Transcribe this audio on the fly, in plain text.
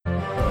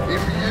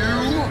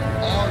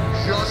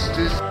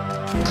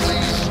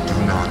Please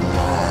do not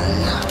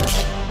lie.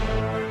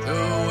 To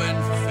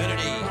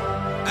infinity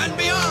and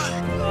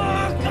beyond!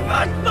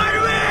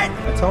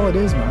 That's all it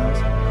is, Miles.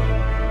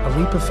 A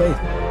leap of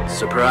faith.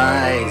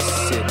 Surprise,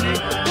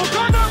 Sydney.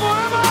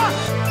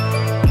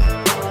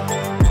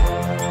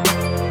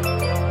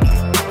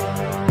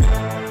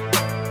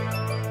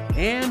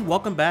 And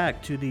welcome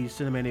back to the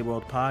Cinemania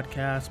World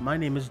Podcast. My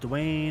name is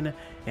Dwayne,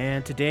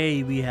 and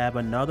today we have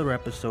another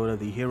episode of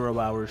the Hero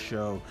Hour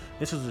Show.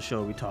 This is a show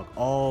where we talk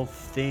all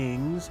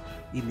things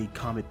in the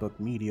comic book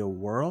media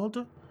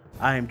world.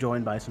 I am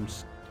joined by some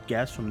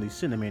guests from the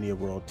Cinemania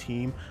World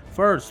team.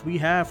 First, we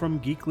have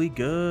from Geekly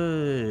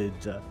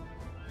Goods,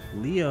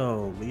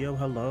 Leo. Leo,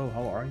 hello.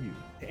 How are you?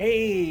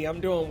 Hey,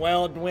 I'm doing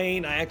well,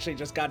 Dwayne. I actually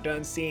just got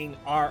done seeing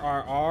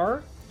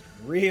RRR.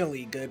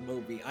 Really good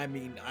movie. I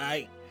mean,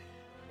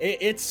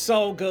 it's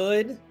so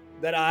good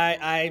that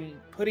I'm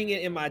putting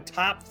it in my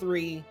top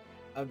 3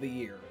 of the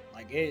year.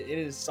 Like, it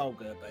is so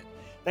good. But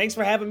thanks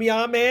for having me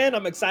on, man.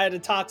 I'm excited to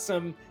talk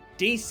some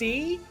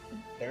DC.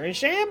 They're in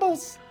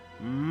shambles.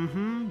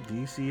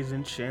 DC is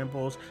in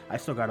shambles. I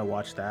still gotta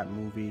watch that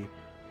movie.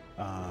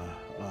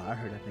 I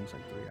heard that thing's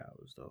like 3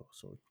 hours though,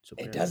 so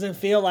it doesn't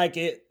feel like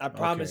it. I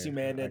promise you,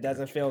 man. It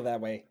doesn't feel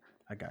that way.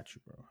 I got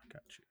you, bro. I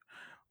got you.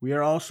 We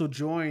are also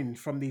joined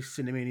from the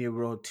Cinemania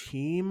World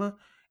team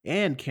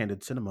and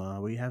Candid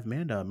Cinema. We have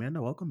Amanda.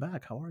 Amanda, welcome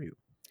back. How are you?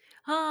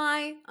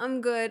 Hi,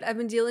 I'm good. I've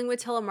been dealing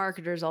with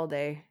telemarketers all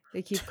day.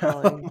 They keep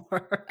calling.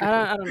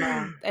 I don't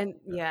know. And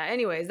yeah,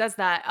 anyways, that's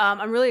that.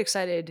 I'm really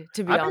excited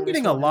to be on. I've been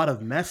getting a lot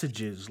of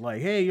messages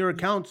like, "Hey, your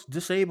account's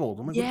disabled."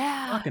 I'm like, "What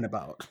are you talking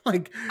about?"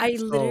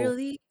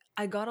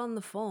 I got on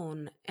the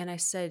phone and I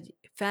said,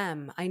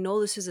 "Fam, I know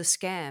this is a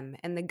scam,"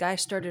 and the guy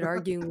started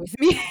arguing with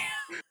me.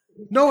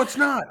 No, it's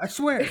not. I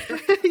swear.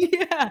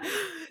 Yeah.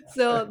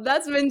 So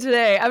that's been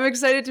today. I'm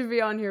excited to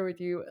be on here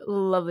with you.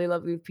 Lovely,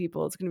 lovely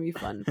people. It's going to be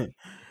fun.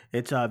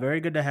 It's very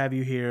good to have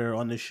you here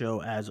on the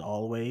show as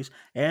always.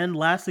 And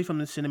lastly, from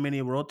the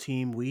Cinemania World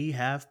team, we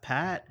have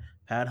Pat.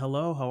 Pat,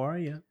 hello. How are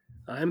you?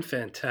 I'm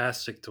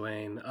fantastic,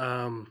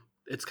 Dwayne.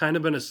 It's kind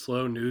of been a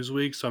slow news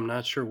week, so I'm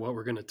not sure what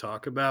we're going to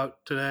talk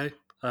about today.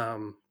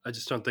 I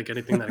just don't think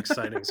anything that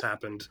exciting has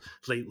happened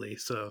lately,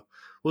 so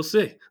we'll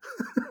see.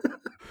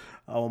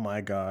 Oh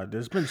my God,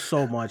 there's been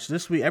so much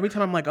this week. Every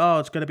time I'm like, oh,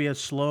 it's going to be a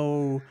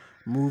slow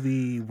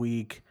movie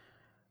week,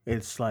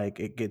 it's like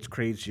it gets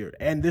crazier.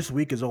 And this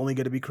week is only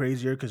going to be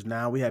crazier because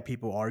now we have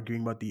people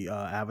arguing about the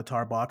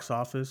Avatar box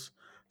office.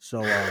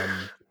 So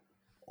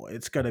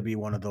it's going to be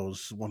one of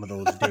those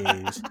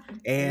days.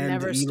 And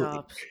never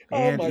stops.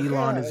 And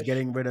Elon is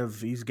getting rid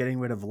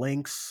of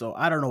links. So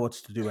I don't know what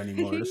to do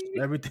anymore.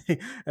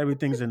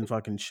 Everything's in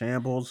fucking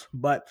shambles.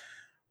 But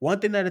one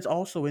thing that is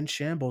also in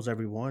shambles,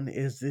 everyone,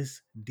 is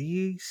this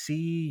DC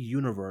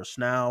universe.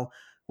 Now,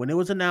 when it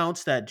was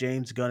announced that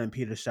James Gunn and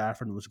Peter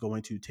Safran was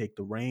going to take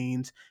the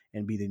reins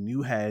and be the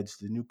new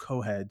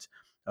co-heads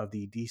of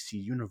the DC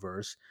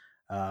universe,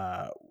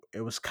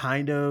 it was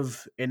kind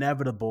of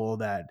inevitable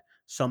that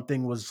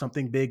something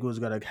big was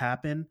going to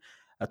happen.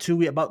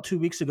 About 2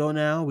 weeks ago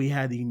now, we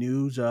had the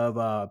news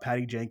of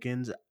Patty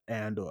Jenkins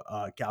and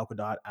Gal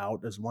Gadot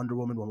out as Wonder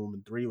Woman. Wonder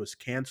Woman 3 was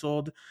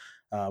canceled.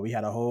 We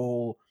had a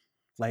whole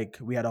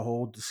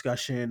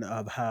discussion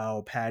of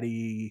how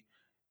Patty,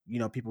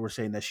 people were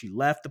saying that she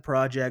left the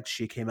project.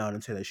 She came out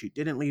and said that she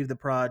didn't leave the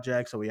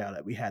project. So we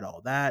had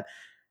all that.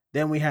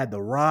 Then we had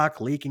The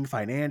Rock leaking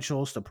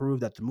financials to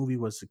prove that the movie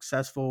was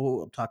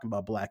successful. I'm talking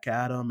about Black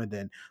Adam. And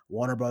then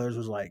Warner Brothers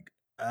was like,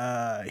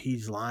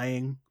 he's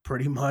lying,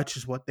 pretty much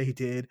is what they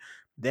did.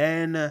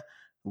 Then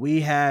we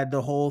had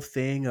the whole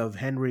thing of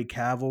Henry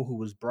Cavill, who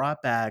was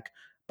brought back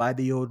by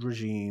the old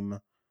regime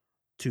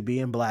to be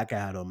in Black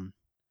Adam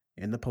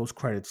in the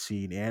post-credits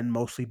scene, and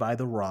mostly by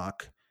The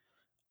Rock,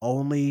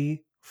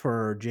 only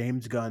for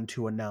James Gunn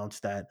to announce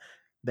that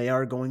they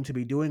are going to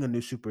be doing a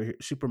new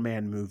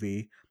Superman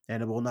movie,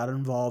 and it will not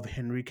involve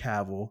Henry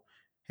Cavill.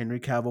 Henry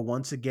Cavill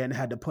once again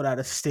had to put out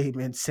a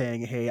statement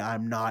saying, hey,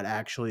 I'm not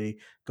actually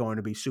going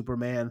to be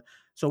Superman.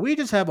 So we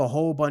just have a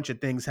whole bunch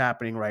of things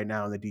happening right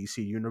now in the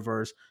DC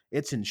universe.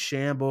 It's in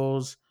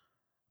shambles.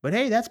 But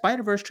hey, that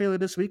Spider-Verse trailer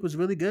this week was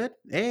really good.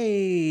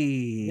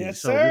 Hey,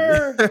 yes,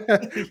 sir.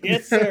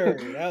 Yes, sir.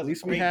 At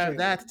least we have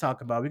that to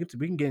talk about.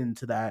 We can get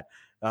into that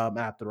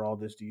after all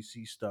this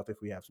DC stuff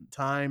if we have some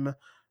time.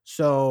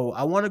 So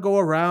I want to go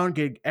around,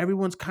 get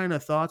everyone's kind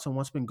of thoughts on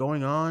what's been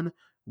going on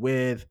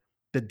with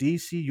the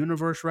DC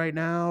universe right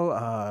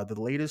now. The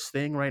latest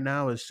thing right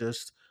now is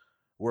just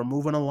we're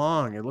moving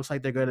along. It looks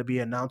like they're going to be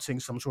announcing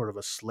some sort of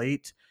a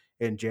slate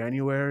in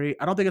January.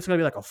 I don't think it's going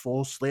to be like a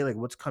full slate, like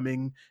what's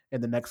coming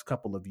in the next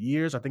couple of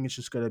years. I think it's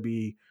just going to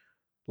be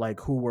like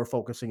who we're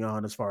focusing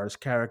on as far as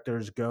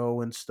characters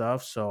go and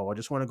stuff. So I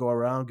just want to go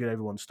around, get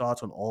everyone's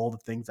thoughts on all the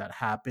things that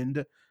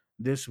happened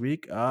this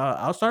week.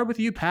 I'll start with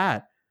you,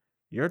 Pat.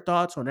 Your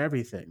thoughts on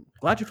everything.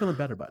 Glad you're feeling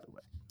better, by the way.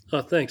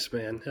 Oh, thanks,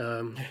 man.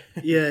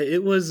 Yeah,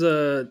 it was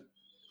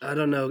I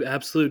don't know,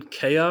 absolute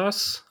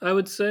chaos, I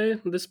would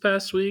say, this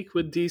past week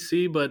with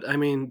DC. But I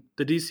mean,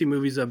 the DC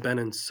movies have been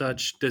in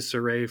such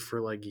disarray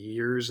for like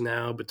years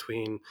now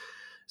between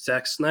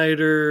Zack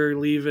Snyder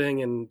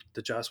leaving and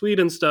the Joss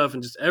Whedon stuff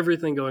and just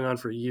everything going on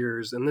for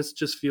years. And this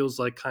just feels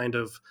like kind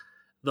of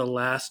the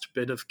last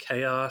bit of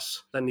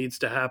chaos that needs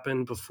to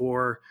happen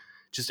before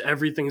just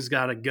everything's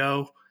got to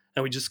go.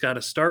 And we just got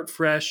to start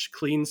fresh,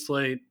 clean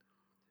slate,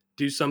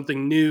 do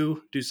something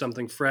new, do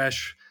something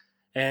fresh.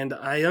 And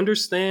I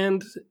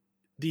understand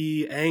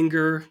the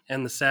anger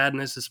and the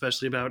sadness,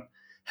 especially about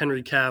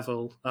Henry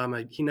Cavill.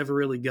 He never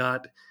really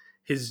got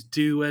his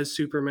due as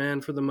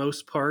Superman for the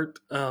most part.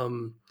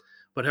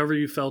 But however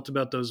you felt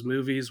about those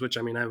movies, which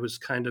I mean, I was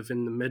kind of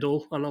in the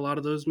middle on a lot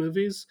of those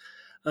movies.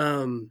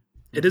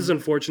 It is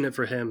unfortunate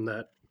for him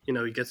that, you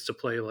know, he gets to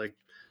play like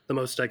the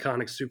most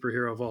iconic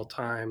superhero of all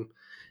time.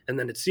 And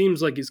then it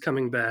seems like he's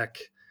coming back,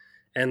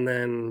 and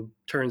then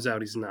turns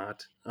out he's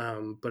not.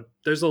 But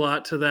there's a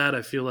lot to that.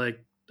 I feel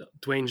like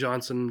Dwayne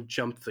Johnson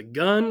jumped the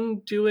gun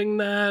doing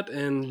that,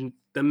 and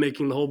then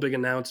making the whole big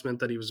announcement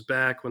that he was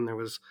back when there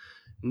was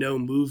no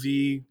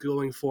movie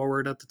going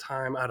forward at the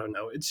time. I don't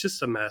know. It's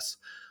just a mess.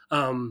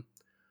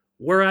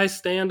 Where I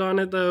stand on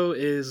it, though,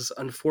 is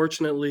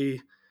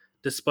unfortunately,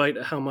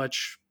 despite how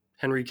much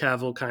Henry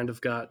Cavill kind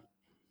of got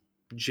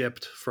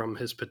gypped from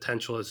his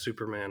potential as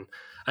Superman,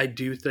 I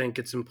do think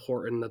it's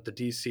important that the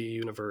DC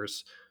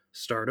universe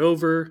start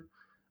over.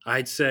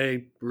 I'd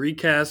say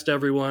recast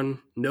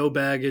everyone, no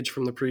baggage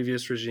from the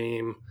previous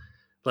regime.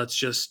 Let's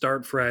just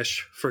start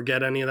fresh,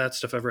 forget any of that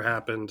stuff ever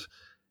happened,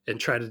 and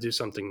try to do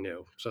something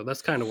new. So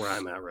that's kind of where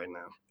I'm at right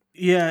now.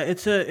 Yeah,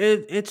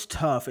 it's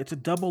tough. It's a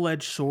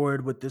double-edged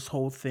sword with this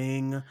whole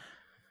thing.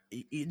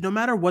 No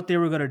matter what they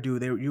were going to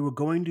do, you were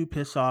going to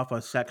piss off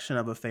a section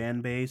of a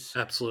fan base.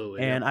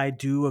 Absolutely. And Yeah. I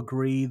do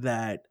agree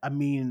that, I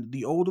mean,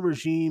 the old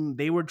regime,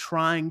 they were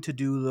trying to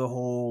do the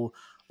whole,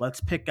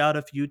 let's pick out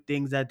a few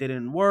things that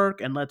didn't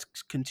work and let's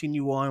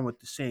continue on with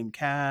the same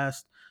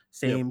cast,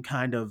 same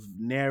kind of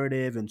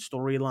narrative and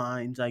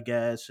storylines, I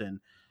guess. And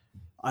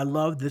I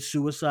love the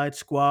Suicide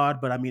Squad,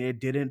 but I mean, it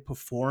didn't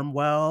perform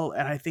well.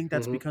 And I think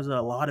that's Mhm. because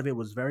a lot of it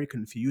was very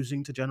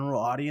confusing to general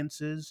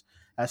audiences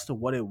as to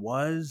what it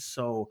was.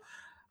 So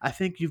I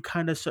think you've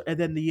kind of, and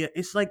then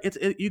it's like,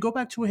 you go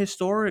back to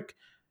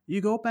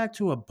you go back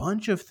to a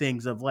bunch of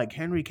things of like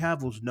Henry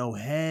Cavill's no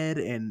head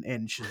and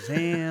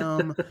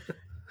Shazam.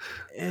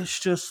 It's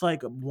just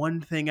like one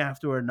thing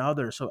after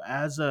another. So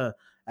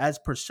as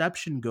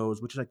perception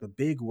goes, which is like the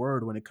big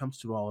word when it comes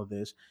to all of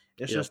this,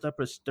 it's Yep. just that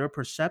their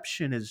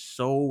perception is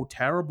so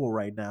terrible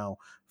right now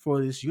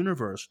for this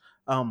universe.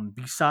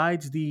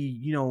 Besides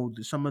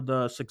some of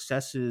the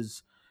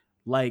successes,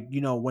 like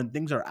when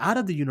things are out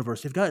of the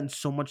universe, they've gotten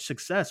so much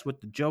success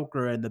with the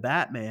Joker and the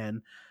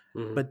Batman,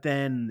 Mhm. but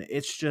then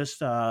it's just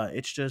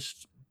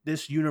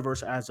this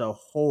universe as a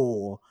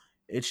whole.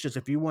 It's just,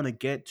 if you want to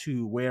get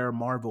to where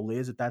Marvel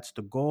is, if that's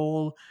the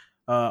goal,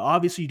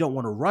 obviously you don't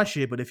want to rush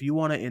it, but if you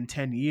want to in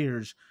 10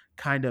 years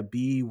kind of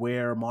be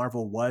where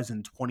Marvel was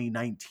in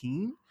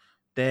 2019, Yep.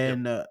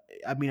 then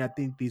I mean, I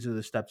think these are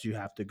the steps you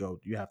have to go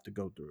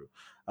through.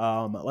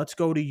 Let's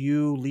go to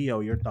you, Leo.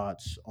 Your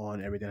thoughts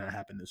on everything that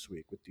happened this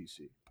week with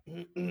DC.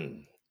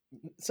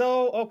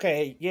 So,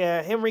 okay,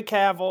 yeah, Henry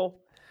Cavill.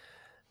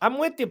 I'm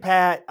with you,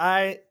 Pat.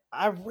 I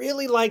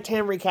really liked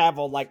Henry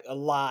Cavill like a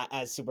lot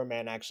as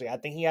Superman. Actually, I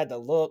think he had the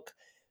look.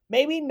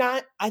 Maybe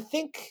not. I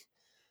think,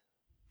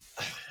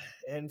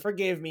 and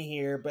forgive me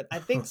here, but I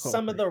think Oh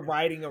some of the man.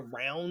 writing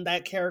around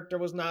that character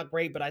was not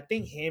great. But I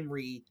think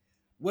Henry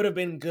would have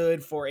been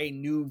good for a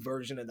new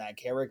version of that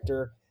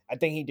character. I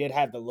think he did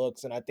have the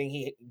looks, and I think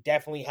he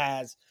definitely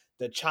has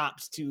the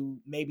chops to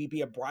maybe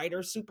be a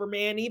brighter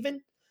Superman,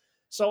 even.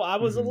 So I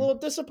was a Mhm. little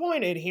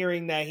disappointed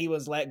hearing that he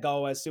was let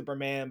go as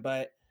Superman,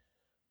 but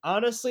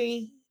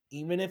honestly,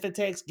 even if it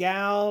takes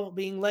Gal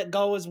being let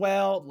go as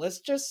well, let's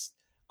just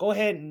go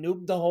ahead and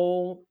nuke the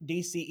whole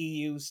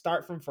DCEU,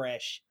 start from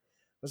fresh.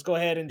 Let's go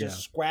ahead and Yeah.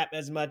 just scrap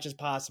as much as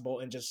possible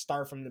and just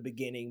start from the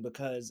beginning,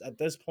 because at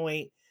this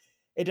point,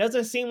 it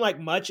doesn't seem like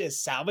much is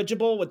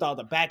salvageable with all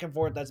the back and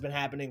forth that's been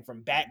happening,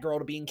 from Batgirl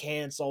to being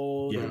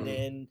canceled, Yeah. and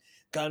then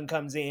Gunn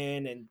comes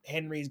in and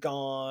Henry's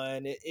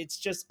gone. It's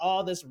just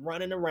all this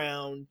running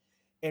around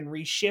and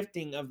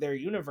reshifting of their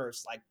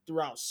universe like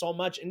throughout so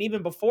much. And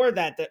even before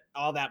that,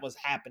 all that was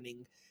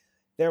happening.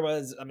 There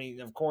was, I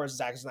mean, of course,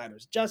 Zack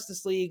Snyder's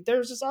Justice League.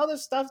 There's just all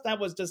this stuff that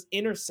was just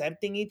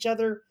intercepting each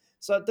other.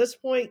 So at this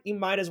point, you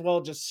might as well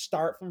just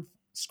start from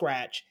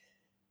scratch,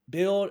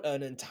 build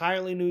an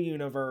entirely new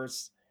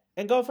universe,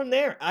 and go from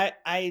there.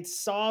 I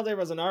saw there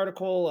was an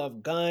article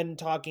of Gunn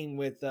talking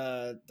with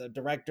the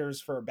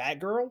directors for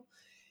Batgirl,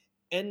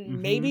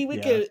 and maybe we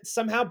Yes. could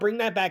somehow bring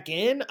that back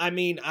in. I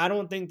mean, I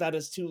don't think that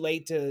it's too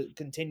late to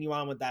continue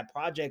on with that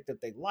project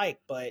if they like,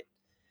 but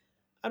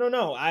I don't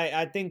know.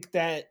 I think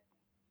that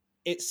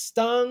it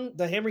stung.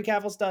 The Henry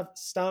Cavill stuff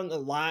stung a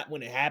lot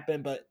when it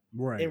happened, but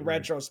Right. in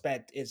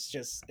retrospect,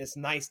 it's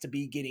nice to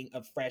be getting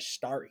a fresh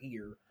start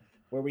here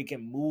where we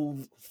can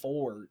move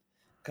forward.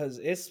 because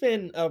it's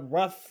been a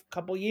rough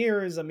couple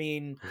years. I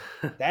mean,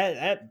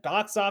 that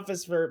box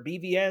office for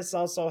BVS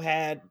also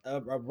had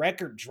a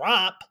record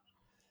drop.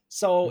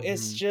 So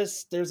it's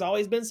just, there's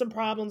always been some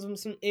problems and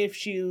some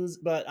issues,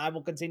 but I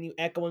will continue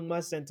echoing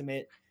my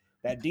sentiment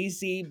that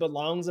DC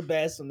belongs the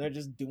best when they're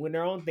just doing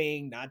their own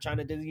thing, not trying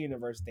to do the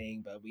universe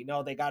thing. But we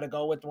know they got to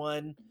go with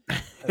one.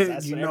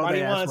 That's You what know, everybody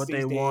that's wants what these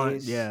they days.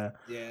 want. Yeah.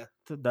 Yeah.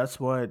 That's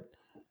what.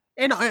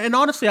 And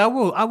honestly, I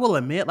will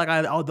admit, like,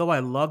 although I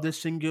love the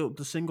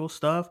single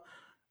stuff,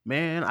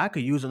 man, I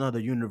could use another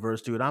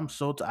universe, dude.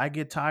 I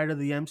get tired of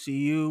the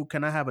MCU.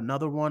 Can I have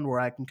another one where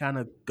I can kind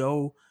of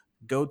go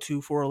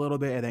to for a little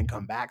bit and then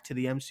come back to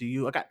the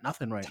MCU? I got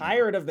nothing right now.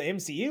 Tired of the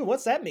MCU?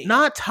 What's that mean?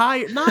 Not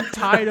tired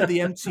of the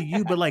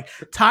MCU, but like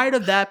tired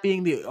of that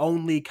being the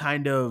only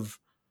kind of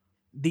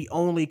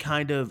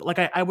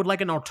like I would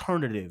like an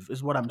alternative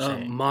is what I'm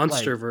saying.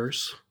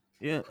 Monsterverse.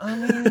 Yeah, I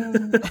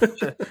mean,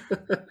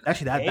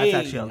 actually,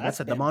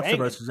 the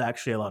MonsterVerse is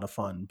actually a lot of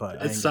fun,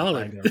 but it's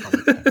solid.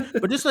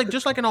 But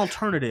just like an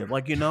alternative,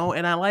 like,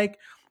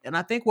 and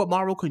I think what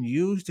Marvel can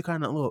use to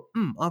kind of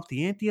up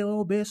the ante a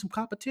little bit, some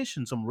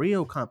competition, some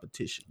real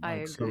competition. I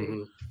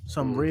agree.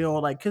 Some real,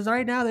 like, because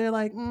right now they're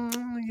like, we're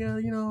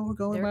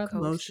going by the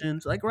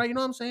motions, like, right, you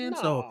know what I'm saying?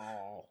 No. So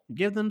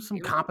give them some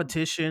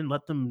competition,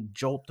 let them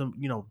jolt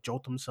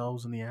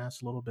themselves in the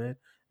ass a little bit.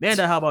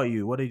 Amanda, how about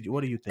you? What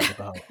do you think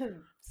about?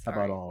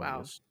 About all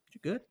of this? You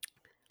good?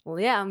 Well,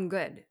 yeah, I'm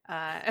good.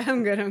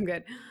 I'm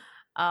good.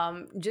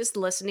 Just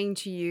listening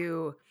to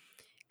you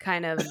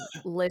kind of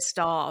list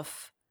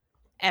off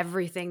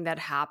everything that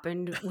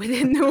happened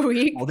within the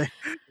week. Well, there's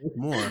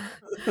more.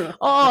 Oh,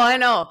 I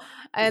know.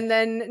 And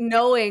then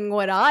knowing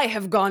what I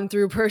have gone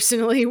through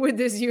personally with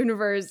this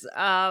universe,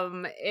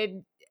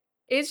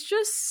 it's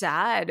just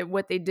sad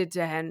what they did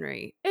to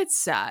Henry. It's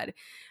sad.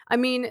 I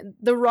mean,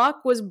 The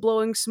Rock was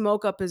blowing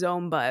smoke up his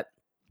own butt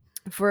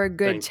for a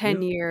good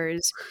 10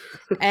 years.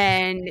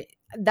 And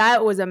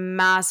that was a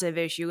massive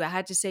issue. I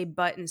had to say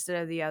but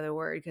instead of the other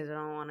word because I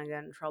don't want to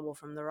get in trouble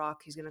from The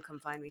Rock. He's going to come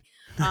find me.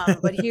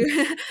 But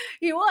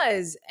he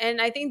was.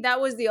 And I think that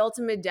was the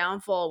ultimate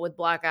downfall with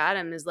Black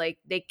Adam is like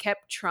they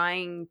kept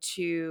trying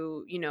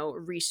to,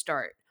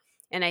 restart.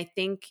 And I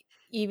think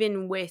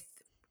even with,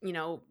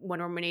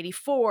 Wonder Woman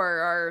 84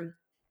 or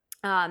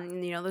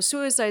the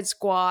Suicide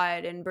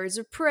Squad and Birds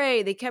of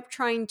Prey, they kept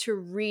trying to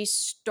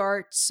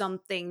restart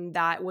something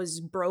that was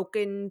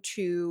broken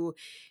to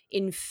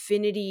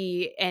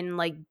infinity and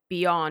like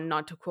beyond,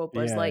 not to quote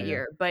Buzz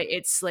Lightyear, but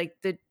it's like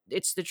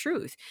it's the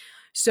truth.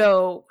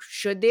 So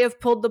should they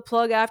have pulled the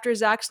plug after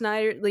Zack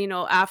Snyder,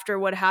 after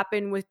what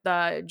happened with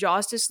the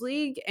Justice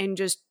League and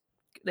just,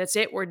 that's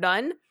it, we're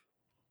done?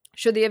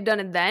 Should they have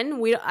done it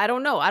then? I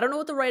don't know. I don't know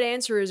what the right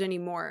answer is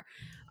anymore.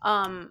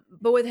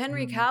 But with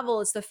Henry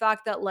Cavill, it's the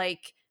fact that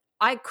like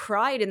I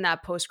cried in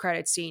that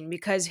post-credit scene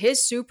because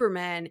his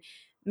Superman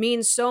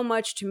means so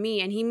much to me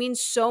and he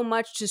means so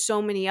much to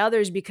so many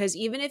others because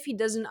even if he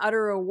doesn't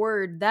utter a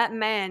word, that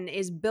man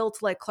is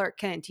built like Clark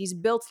Kent. He's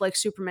built like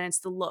Superman. It's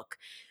the look.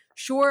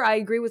 Sure, I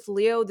agree with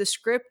Leo. The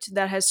script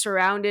that has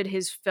surrounded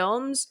his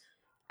films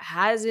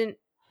hasn't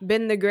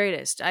been the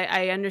greatest.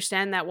 I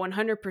understand that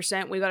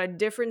 100%. We got a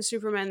different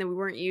Superman that we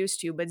weren't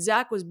used to, but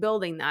Zach was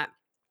building that.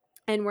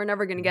 And we're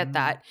never going to get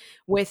that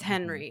with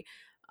Henry.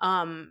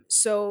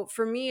 So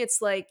for me,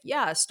 it's like,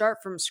 yeah,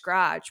 start from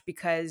scratch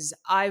because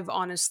I've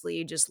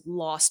honestly just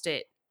lost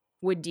it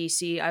with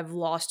DC. I've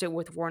lost it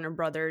with Warner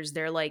Brothers.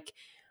 They're like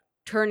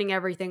turning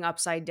everything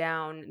upside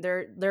down.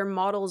 Their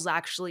model's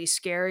actually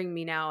scaring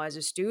me now as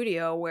a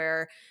studio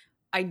where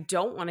I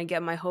don't want to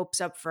get my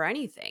hopes up for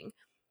anything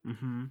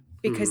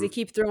because they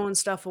keep throwing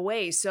stuff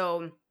away.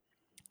 So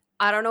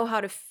I don't know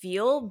how to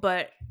feel,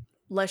 but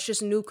let's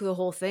just nuke the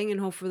whole thing and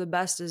hope for the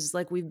best, is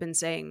like we've been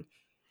saying.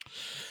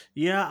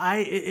 Yeah,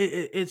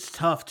 it's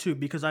tough too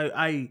because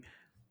I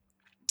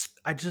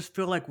just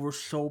feel like we're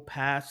so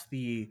past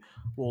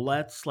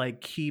let's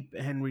like keep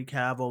Henry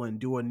Cavill and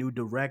do a new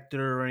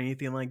director or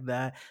anything like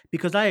that.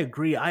 Because I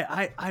agree,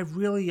 I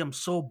really am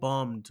so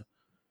bummed.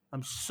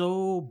 I'm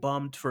so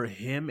bummed for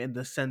him in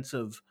the sense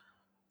of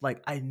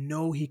like I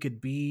know he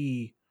could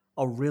be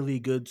a really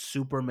good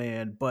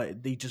Superman, but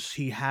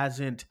he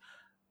hasn't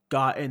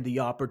gotten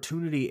the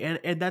opportunity,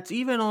 and that's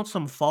even on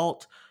some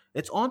fault.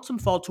 It's on some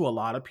fault to a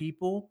lot of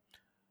people.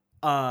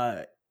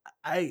 It's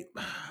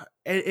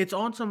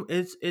on some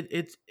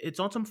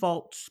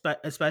fault,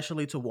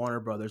 especially to Warner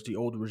Brothers, the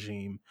old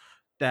regime,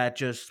 that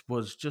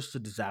was just a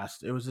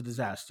disaster. It was a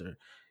disaster,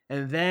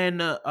 and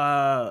then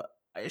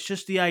it's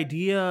just the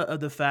idea of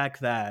the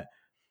fact that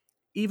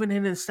even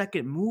in his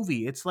second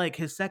movie, it's like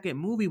his second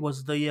movie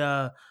was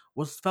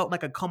felt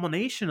like a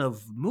culmination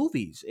of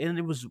movies, and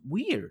it was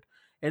weird.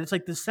 And it's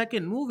like the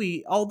second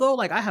movie, although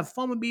like I have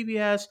fun with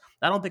BVS,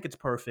 I don't think it's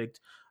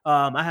perfect.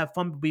 I have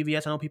fun with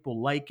BVS. I know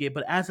people like it,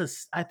 but I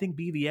think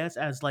BVS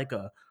as like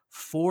a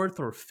fourth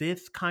or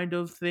fifth kind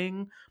of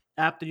thing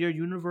after your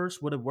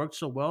universe would have worked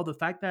so well. The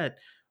fact that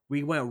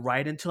we went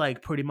right into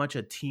like pretty much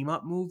a team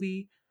up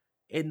movie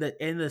in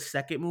the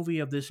second movie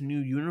of this new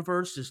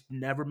universe just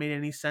never made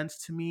any sense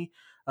to me.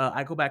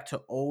 I go back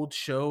to old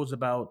shows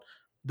about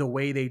the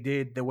way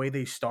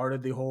they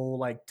started the whole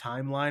like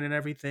timeline and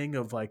everything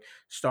of like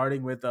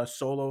starting with a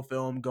solo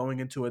film, going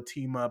into a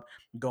team up,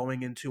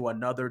 going into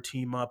another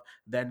team up,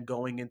 then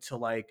going into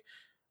like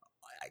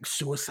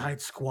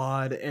Suicide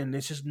Squad, and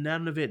it's just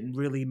none of it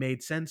really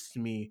made sense to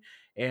me.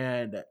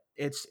 And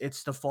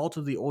it's the fault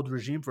of the old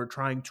regime for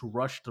trying to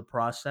rush the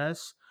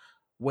process.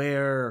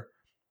 Where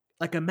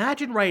like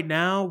imagine right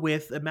now we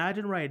just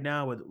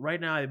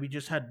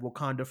had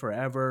Wakanda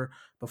Forever.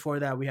 Before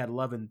that we had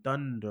Love and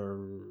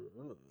Thunder.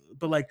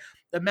 But like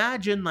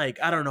imagine like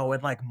I don't know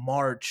in like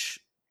March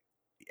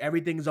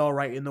everything's all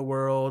right in the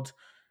world.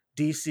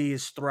 DC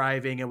is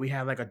thriving and we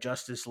have like a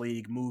Justice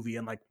League movie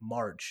in like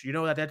March. You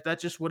know that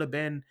just would have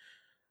been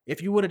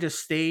if you would have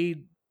just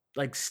stayed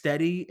like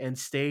steady and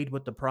stayed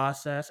with the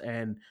process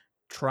and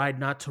tried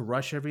not to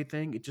rush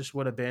everything, it just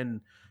would have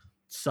been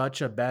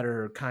such a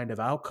better kind of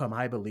outcome,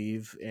 I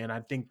believe. And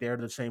I think they're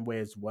the same way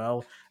as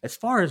well. As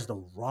far as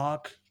The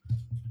Rock,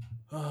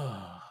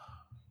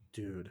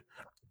 dude,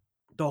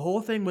 the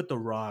whole thing with The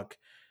Rock,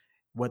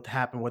 what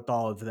happened with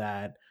all of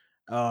that,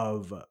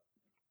 of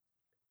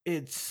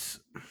it's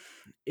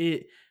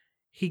it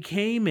he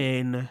came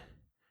in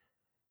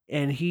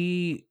and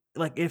he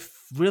like it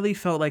really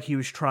felt like he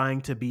was trying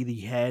to be the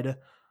head,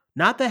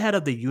 not the head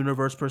of the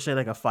universe per se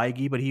like a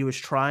Feige, but he was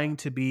trying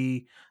to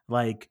be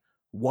like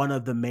one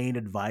of the main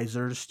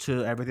advisors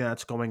to everything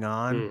that's going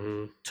on,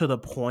 Mm-hmm. to the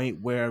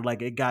point where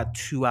like it got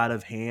too out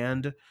of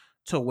hand,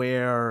 to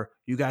where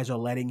you guys are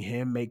letting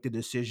him make the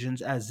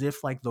decisions as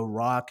if like The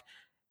Rock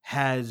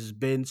has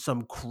been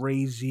some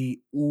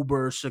crazy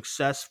uber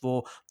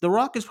successful. The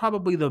Rock is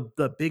probably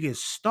the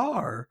biggest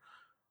star,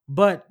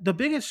 but the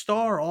biggest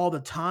star all the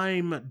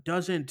time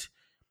doesn't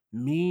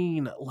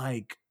mean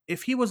like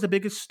if he was the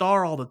biggest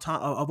star all the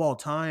time of all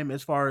time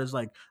as far as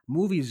like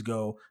movies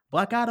go,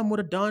 Black Adam would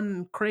have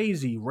done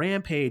crazy,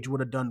 Rampage would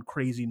have done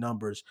crazy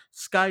numbers,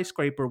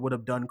 Skyscraper would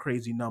have done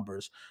crazy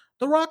numbers.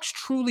 The Rock's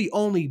truly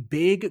only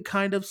big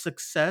kind of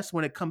success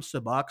when it comes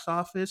to box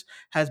office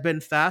has been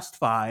Fast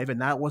Five,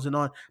 and that wasn't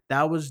on.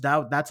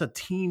 That's a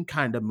team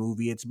kind of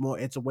movie. It's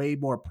way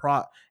more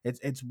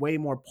it's way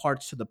more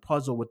parts to the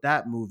puzzle with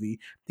that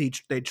movie.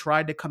 They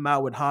tried to come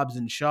out with Hobbs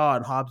and Shaw,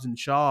 and Hobbs and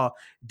Shaw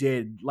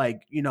did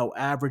like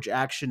average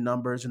action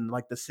numbers in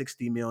like the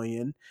 60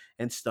 million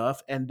and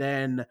stuff. And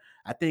then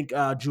I think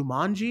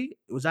Jumanji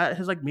was that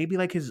his like maybe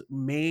like his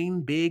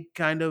main big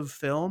kind of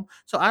film.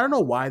 So I don't know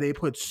why they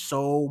put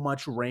so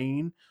much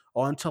rain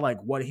onto like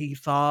what he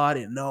thought.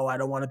 And no, I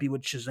don't want to be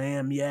with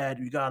Shazam yet.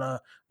 You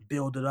gotta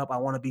build it up. I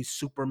want to be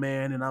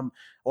Superman, and I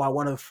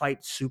want to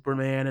fight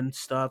Superman and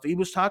stuff. He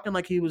was talking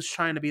like he was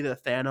trying to be the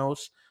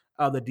Thanos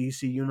of the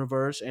DC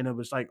universe, and it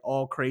was like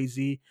all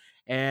crazy.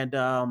 And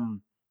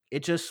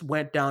it just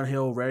went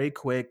downhill very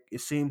quick. It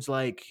seems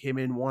like him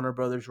and Warner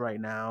Brothers right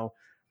now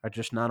are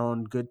just not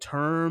on good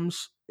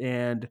terms,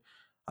 and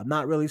I'm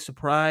not really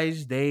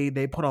surprised. They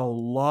put a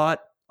lot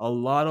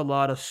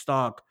of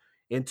stock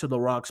into The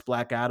Rock's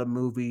Black Adam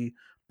movie.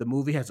 The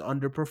movie has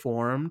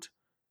underperformed,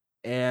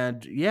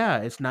 and yeah,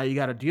 it's now you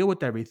got to deal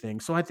with everything.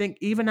 So I think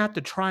even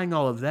after trying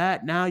all of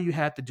that, now you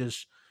have to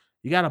just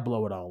you got to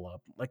blow it all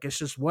up. Like it's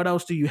just what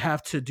else do you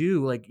have to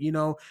do? Like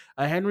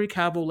a Henry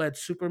Cavill led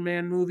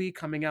Superman movie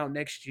coming out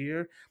next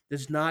year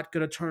is not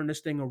going to turn this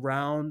thing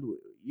around.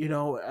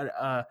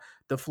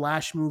 The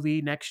Flash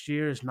movie next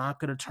year is not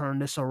going to turn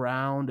this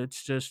around.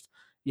 It's just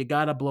you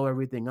got to blow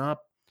everything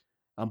up.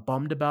 I'm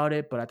bummed about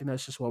it, but I think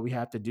that's just what we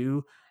have to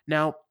do.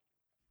 Now,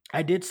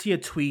 I did see a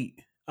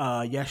tweet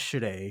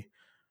yesterday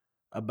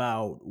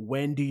about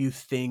when do you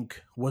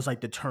think was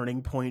like the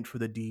turning point for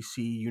the DC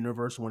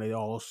universe when it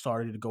all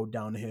started to go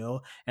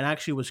downhill, and I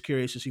actually was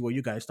curious to see what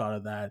you guys thought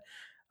of that.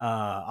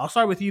 I'll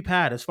start with you,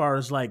 Pat. As far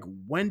as like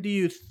what do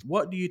you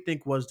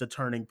think was the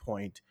turning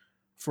point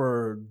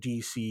for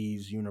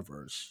DC's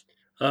universe?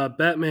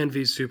 Batman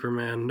v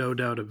Superman, no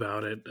doubt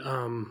about it.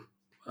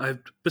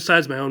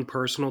 Besides my own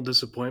personal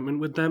disappointment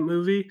with that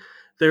movie,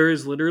 there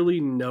is literally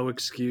no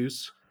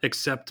excuse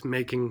except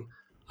making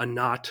a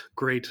not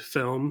great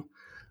film,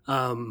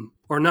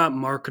 or not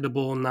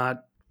marketable,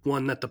 not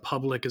one that the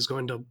public is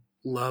going to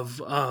love.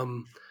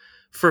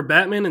 For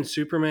Batman and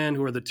Superman,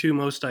 who are the two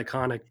most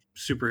iconic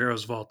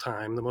superheroes of all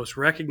time, the most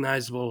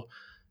recognizable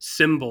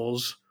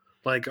symbols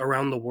like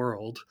around the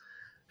world,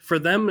 for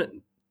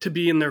them to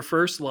be in their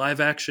first live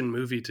action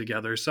movie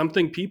together,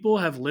 something people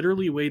have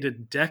literally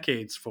waited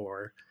decades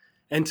for,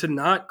 and to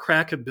not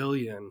crack $1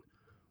 billion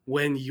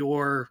when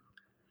you're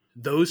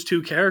those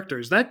two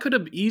characters, that could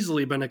have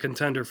easily been a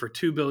contender for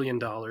 $2 billion.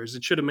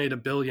 It should have made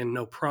 $1 billion,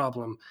 no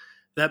problem.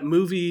 That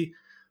movie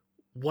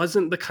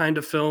wasn't the kind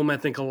of film I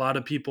think a lot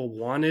of people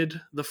wanted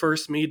the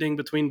first meeting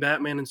between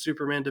Batman and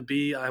Superman to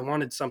be. I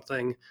wanted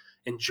something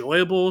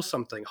enjoyable,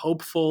 something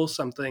hopeful,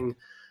 something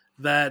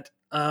that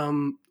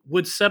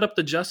would set up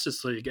the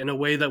Justice League in a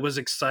way that was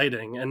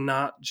exciting, and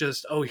not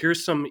just, oh,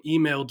 here's some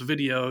emailed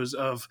videos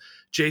of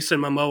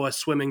Jason Momoa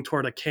swimming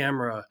toward a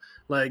camera.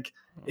 Like,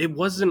 it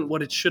wasn't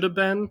what it should have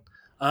been.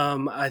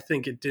 I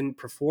think it didn't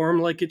perform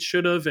like it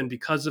should have, and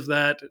because of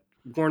that,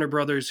 Warner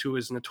Brothers, who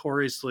is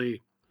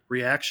notoriously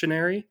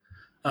reactionary,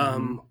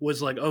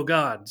 was like, "Oh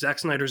God, Zack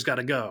Snyder's got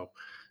to go."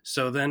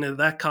 So then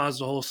that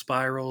caused a whole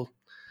spiral.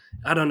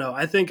 I don't know.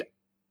 I think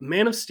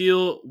Man of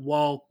Steel,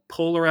 while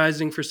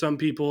polarizing for some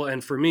people,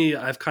 and for me,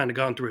 I've kind of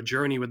gone through a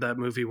journey with that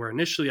movie where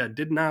initially I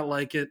did not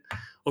like it.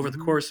 Over the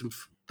course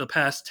of the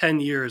past 10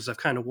 years, I've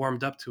kind of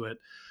warmed up to it.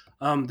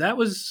 That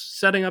was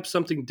setting up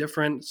something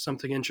different,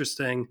 something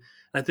interesting.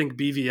 I think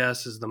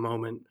BVS is the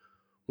moment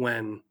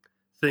when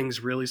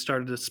things really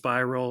started to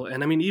spiral.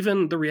 And I mean,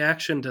 even the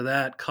reaction to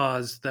that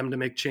caused them to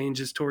make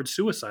changes towards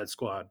Suicide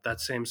Squad that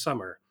same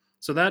summer.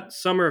 So that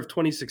summer of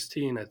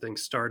 2016, I think,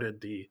 started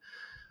the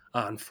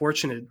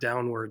unfortunate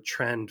downward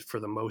trend for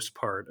the most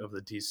part of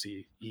the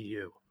DC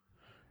EU.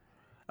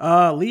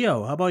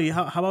 Leo, how about you?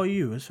 How about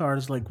you? As far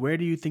as like, where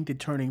do you think the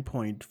turning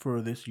point for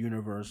this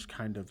universe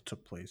kind of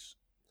took place?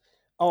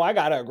 Oh, I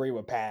gotta agree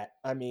with Pat.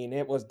 I mean,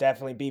 it was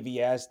definitely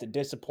BVS. The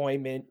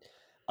disappointment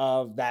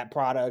of that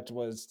product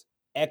was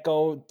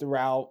echoed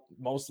throughout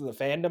most of the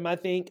fandom, I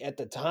think, at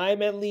the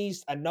time at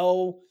least. I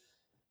know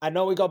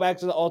we go back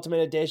to the Ultimate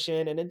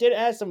Edition, and it did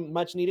add some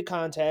much needed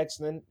context,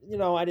 and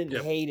I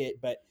didn't hate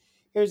it, but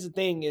here's the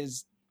thing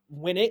is,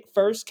 when it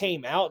first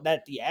came out,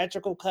 that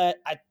theatrical cut,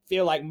 I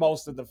feel like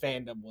most of the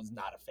fandom was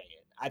not a fan.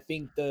 I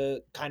think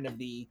the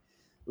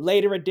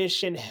later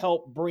edition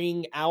helped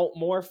bring out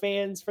more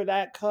fans for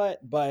that cut,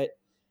 but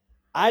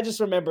I just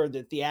remember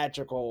the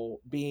theatrical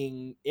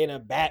being in a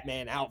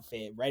Batman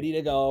outfit, ready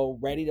to go,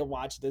 ready to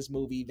watch this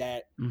movie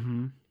that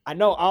I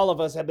know all of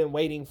us have been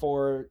waiting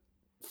for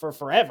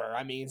forever.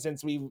 I mean,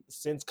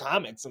 since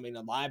comics, I mean,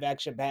 a live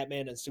action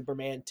Batman and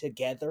Superman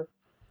together.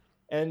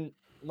 And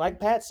like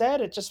Pat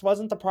said, it just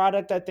wasn't the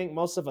product I think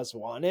most of us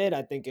wanted.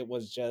 I think it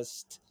was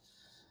just,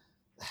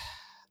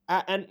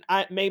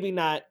 I maybe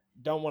not,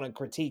 don't want to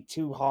critique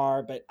too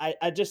hard, but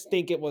I just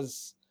think it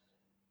was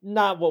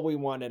not what we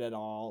wanted at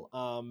all.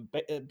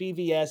 But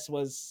BVS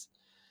was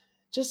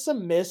just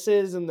some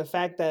misses, and the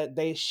fact that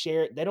they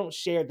don't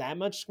share that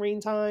much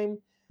screen time.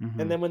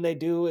 And then when they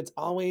do, it's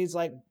always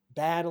like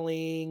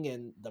battling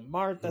and the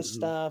Martha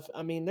stuff.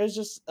 I mean, there's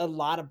just a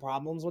lot of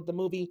problems with the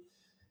movie.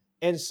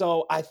 And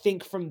so I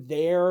think from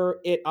there,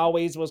 it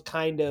always was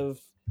kind of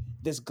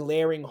this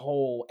glaring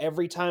hole.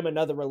 Every time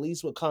another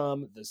release would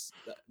come,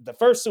 the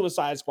first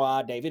Suicide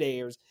Squad, David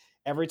Ayers,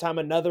 every time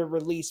another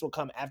release would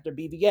come after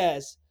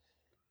BVS,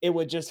 it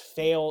would just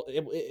fail.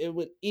 It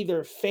would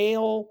either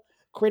fail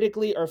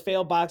critically or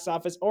fail box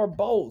office or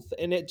both.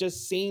 And it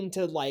just seemed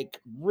to like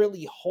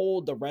really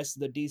hold the rest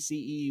of the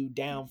DCEU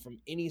down from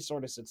any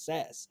sort of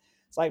success.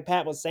 It's like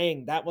Pat was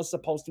saying, that was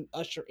supposed to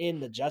usher in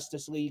the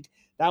Justice League.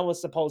 That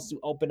was supposed to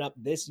open up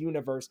this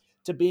universe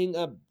to being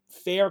a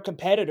fair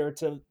competitor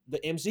to the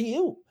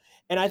MCU.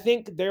 And I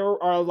think there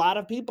are a lot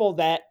of people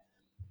that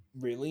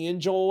really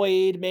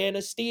enjoyed Man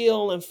of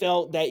Steel and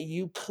felt that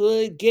you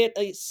could get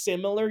a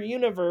similar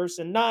universe,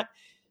 and not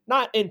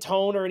in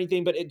tone or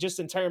anything, but just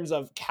in terms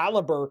of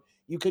caliber,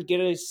 you could get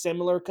a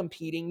similar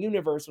competing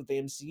universe with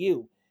the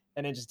MCU.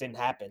 And it just didn't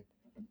happen.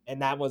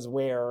 And that was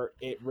where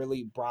it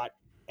really brought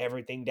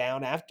everything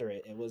down after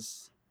it.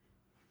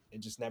 It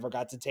just never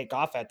got to take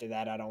off after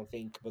that, I don't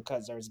think,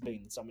 because there's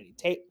been so many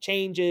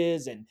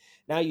changes, and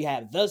now you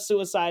have the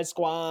Suicide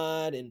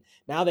Squad, and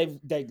now they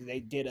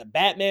did a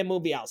Batman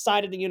movie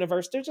outside of the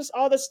universe. There's just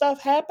all this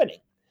stuff happening.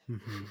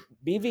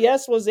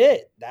 BVS was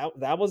it.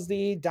 That was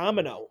the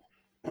domino.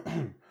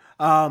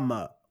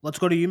 Let's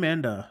go to you,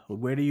 Amanda.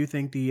 Where do you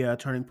think the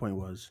turning point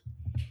was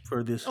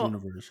for this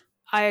universe?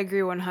 I agree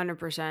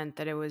 100%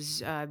 that it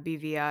was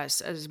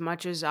BVS. As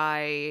much as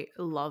I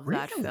love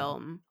that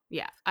film,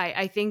 yeah,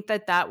 I think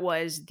that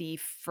was the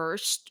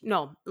first.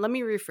 No, let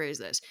me rephrase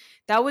this.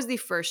 That was the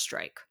first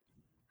strike.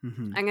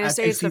 I'm gonna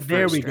say it's the first.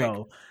 There we strike.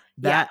 go.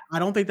 I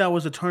don't think that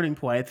was a turning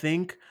point. I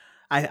think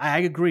I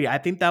agree. I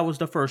think that was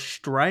the first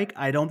strike.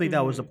 I don't think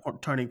that was a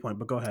turning point.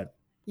 But go ahead.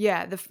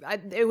 Yeah,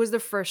 it was the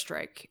first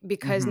strike,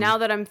 because now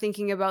that I'm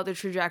thinking about the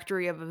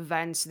trajectory of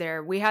events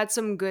there, we had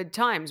some good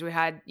times. We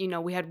had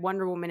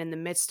Wonder Woman in the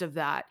midst of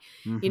that.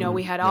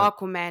 We had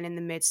Aquaman in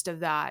the midst of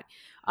that.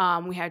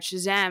 We had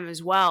Shazam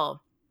as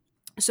well.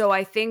 So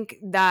I think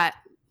that,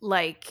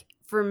 like,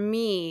 for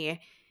me,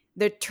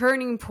 the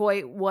turning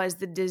point was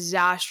the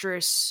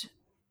disastrous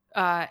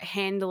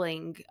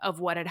handling of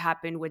what had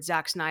happened with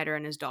Zack Snyder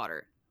and his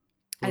daughter.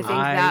 I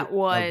think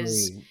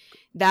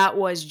that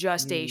was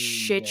just a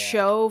shit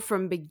show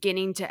from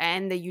beginning to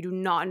end, that you do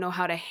not know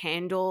how to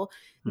handle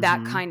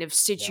that kind of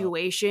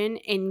situation,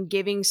 and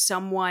giving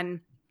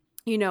someone,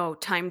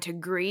 time to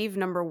grieve,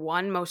 number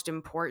one, most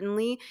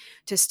importantly,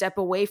 to step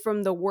away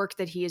from the work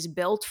that he has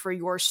built for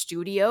your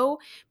studio,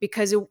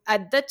 because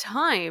at the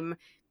time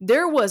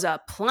there was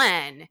a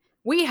plan.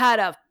 We had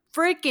a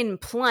freaking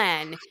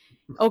plan.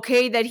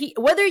 Okay, that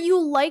whether you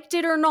liked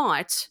it or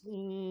not,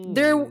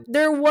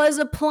 there was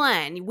a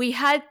plan. We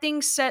had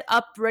things set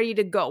up, ready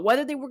to go.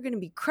 Whether they were going to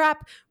be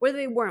crap, whether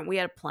they weren't, we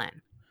had a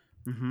plan.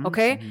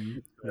 Okay?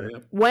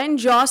 When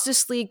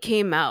Justice League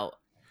came out,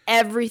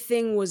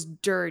 everything was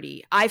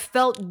dirty. I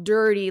felt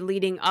dirty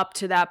leading up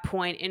to that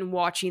point in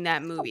watching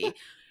that movie.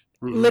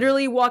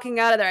 Literally walking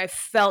out of there, I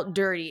felt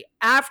dirty.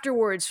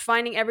 Afterwards,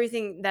 finding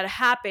everything that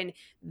happened,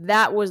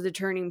 that was the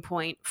turning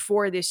point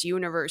for this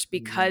universe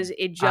because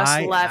it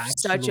just left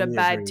such a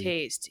bad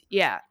taste.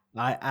 Yeah.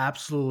 I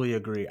absolutely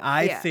agree.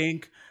 I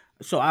think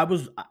so. I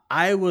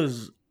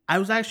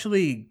was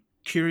actually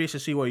curious to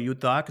see what you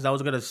thought because I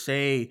was gonna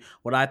say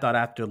what I thought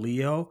after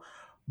Leo,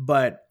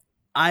 but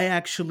I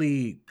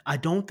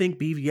don't think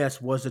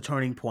BVS was the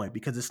turning point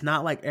because it's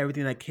not like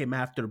everything that came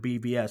after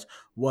BVS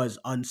was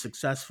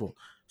unsuccessful.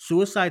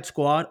 Suicide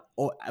Squad,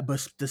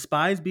 but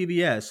despise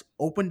BVS,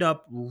 opened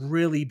up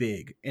really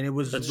big, and it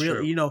was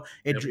really,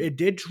 it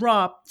did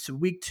drop to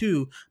week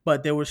 2,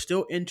 but there was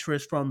still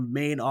interest from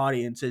main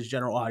audiences,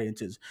 general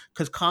audiences,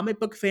 because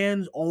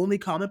only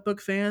comic book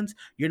fans,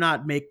 you're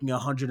not making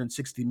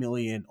 160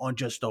 million on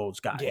just those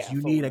guys. Yeah,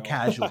 you need a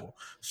casual.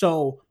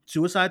 So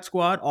Suicide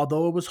Squad,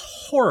 although it was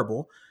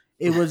horrible,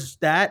 it was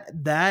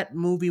that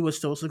movie was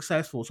still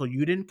successful. So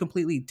you didn't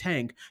completely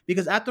tank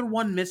because after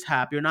one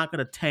mishap, you're not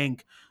going to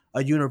tank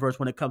a universe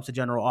when it comes to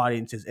general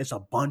audiences. It's a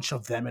bunch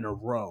of them in a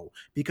row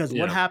because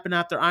what happened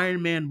after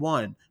Iron Man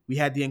 1? We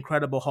had the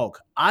Incredible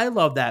Hulk. I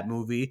love that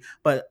movie,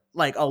 but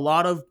like a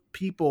lot of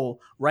people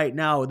right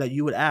now that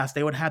you would ask,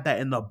 they would have that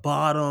in the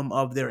bottom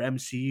of their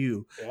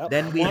MCU.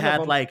 Then we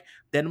had like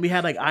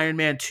Iron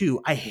Man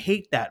 2. I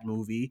hate that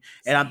movie,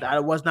 and I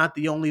was not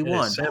the only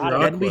one.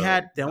 Then we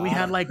had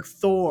like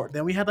Thor.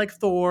 Then we had like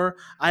Thor.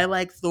 I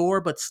like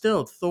Thor, but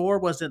still Thor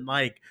wasn't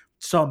like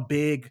some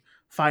big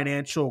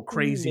financial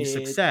crazy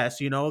success,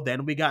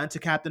 Then we got into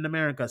Captain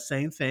America,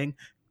 same thing,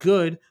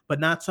 good, but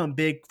not some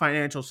big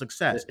financial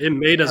success. It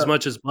made as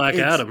much as Black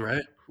Adam,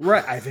 right?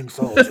 Right, I think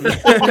so.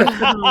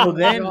 So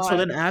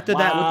then after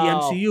that with the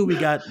MCU,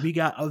 we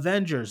got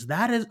Avengers.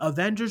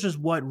 Avengers is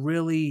what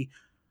really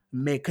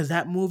because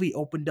that movie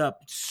opened up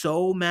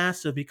so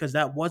massive because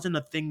that wasn't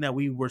a thing that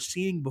we were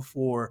seeing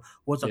before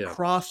was a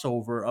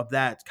crossover of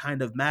that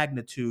kind of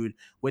magnitude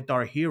with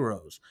our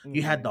heroes.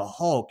 You had the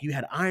Hulk, you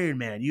had Iron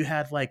Man, you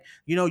had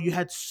you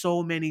had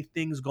so many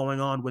things going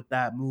on with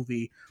that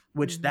movie,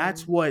 which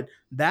that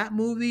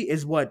movie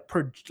is what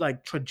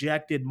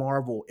trajected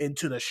Marvel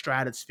into the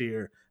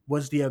stratosphere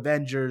was the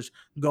Avengers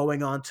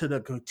going on to the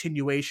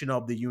continuation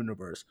of the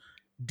universe.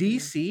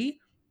 DC,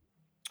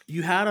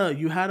 you had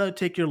to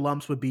take your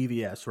lumps with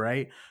BVS,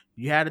 right?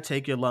 You had to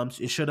take your lumps.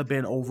 It should have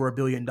been over $1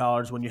 billion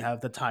when you have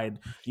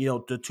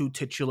the two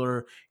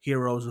titular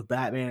heroes of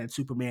Batman and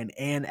Superman,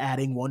 and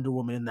adding Wonder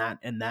Woman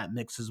in that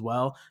mix as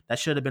well. That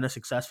should have been a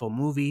successful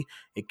movie.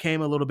 It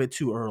came a little bit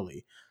too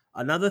early.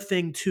 Another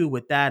thing too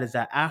with that is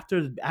that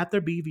after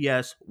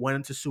BVS went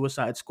into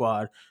Suicide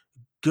Squad,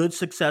 good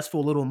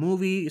successful little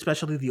movie,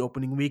 especially the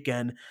opening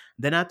weekend.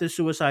 Then after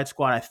Suicide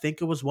Squad, I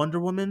think it was Wonder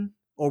Woman,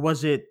 or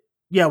was it?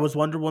 Yeah, it was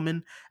Wonder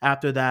Woman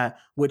after that,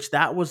 which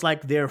that was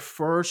like their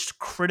first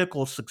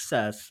critical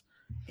success.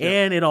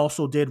 And it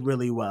also did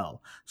really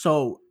well.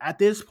 So at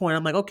this point,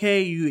 I'm like,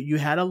 okay, you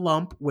had a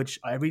lump, which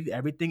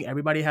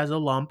everybody has a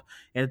lump,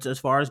 and it's as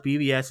far as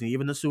BVS and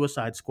even the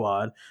Suicide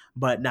Squad.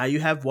 But now you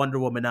have Wonder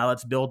Woman. Now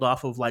let's build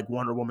off of like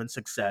Wonder Woman's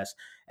success.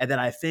 And then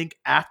I think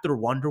after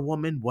Wonder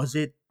Woman, was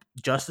it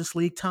Justice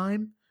League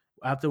time?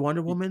 After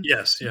Wonder Woman?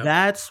 Yes. Yeah.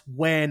 That's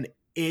when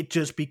it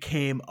just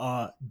became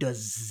a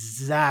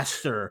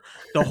disaster.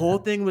 The whole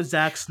thing with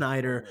Zack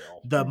Snyder,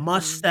 the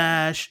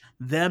mustache,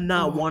 them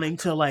not wanting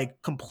to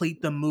like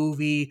complete the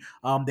movie.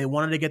 They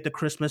wanted to get the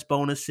Christmas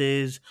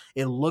bonuses.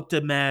 It looked a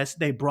mess.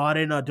 They brought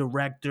in a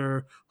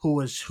director who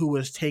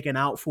was taken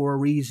out for a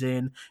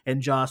reason,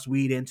 and Joss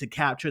Whedon to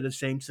capture the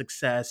same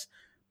success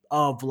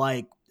of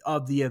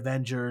the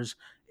Avengers.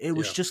 It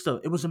was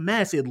it was a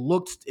mess. It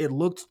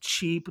looked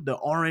cheap. The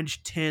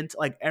orange tint,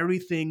 like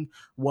everything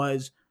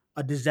was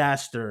a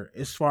disaster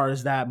as far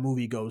as that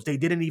movie goes. They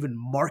didn't even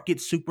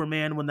market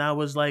Superman when that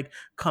was like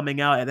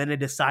coming out, and then they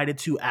decided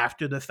to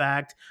after the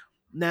fact.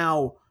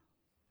 Now,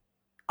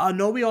 I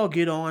know we all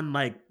get on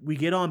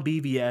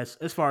BVS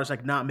as far as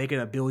like not making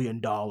 $1 billion,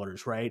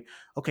 right?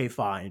 Okay,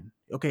 fine.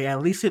 Okay,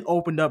 at least it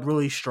opened up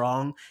really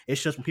strong.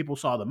 It's just when people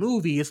saw the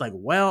movie, it's like,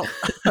 well,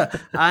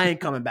 I ain't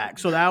coming back.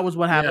 So that was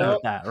what happened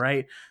with that,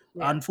 right?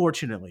 Yeah.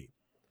 Unfortunately.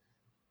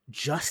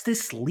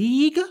 Justice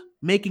League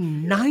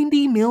making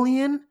 90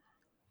 million?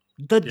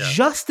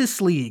 Justice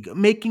League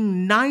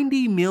making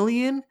 90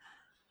 million,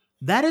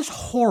 that is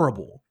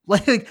horrible.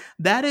 Like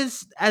that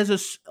is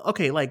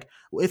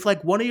if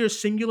like one of your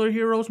singular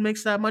heroes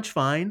makes that much,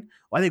 fine.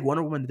 Well, I think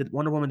Wonder Woman did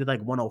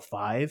like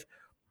 105,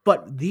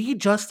 but the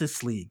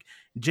Justice League,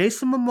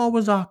 Jason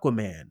Momoa's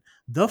Aquaman,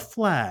 The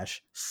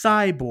Flash,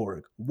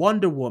 Cyborg,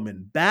 Wonder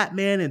Woman,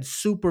 Batman, and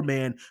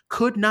Superman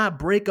could not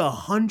break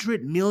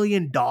 $100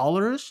 million.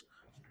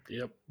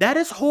 Yep. That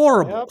is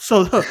horrible. Yep.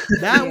 So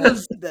that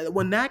was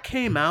when that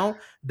came out.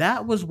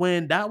 That was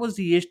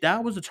the issue.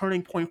 That was a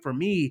turning point for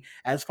me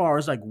as far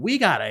as like we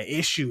got an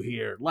issue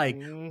here. Like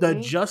the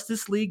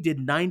Justice League did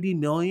 90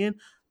 million.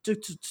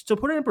 to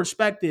put it in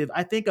perspective,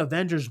 I think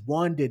Avengers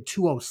 1 did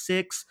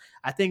 206.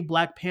 I think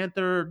Black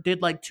Panther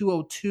did like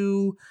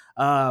 202.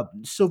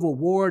 Civil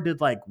War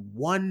did like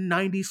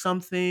 190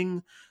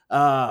 something.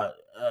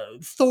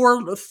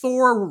 Thor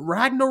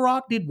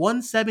Ragnarok did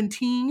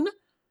 117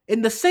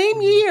 in the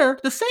same year,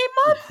 the same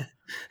month.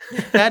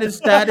 That is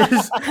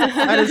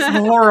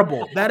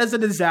horrible. That is a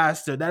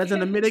disaster. That is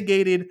a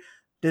mitigated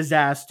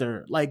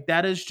disaster. Like,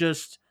 that is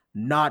just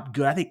not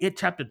good. I think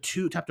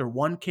chapter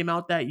 1 came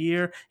out that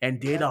year and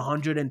did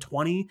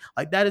 120.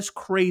 Like, that is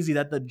crazy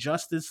that the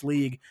Justice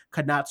League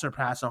could not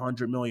surpass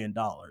 $100 million.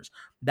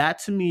 That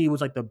to me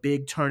was like the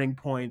big turning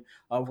point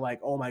of like,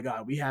 oh my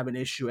God, we have an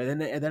issue.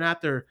 And then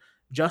after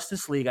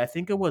Justice League, I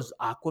think it was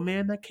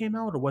Aquaman that came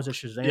out, or was it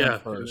Shazam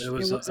first? It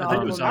was It was I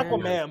think it was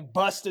Aquaman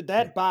busted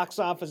that box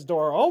office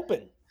door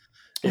open.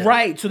 Yeah.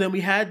 Right. So then we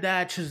had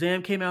that.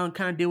 Shazam came out and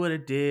kind of did what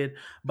it did.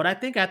 But I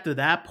think after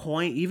that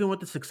point, even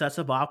with the success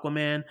of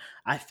Aquaman,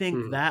 I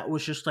think that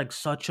was just like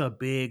such a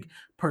big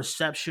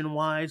perception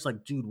wise.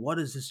 Like, dude, what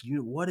is this?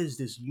 What is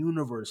this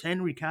universe?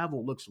 Henry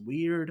Cavill looks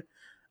weird.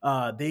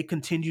 They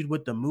continued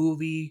with the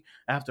movie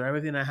after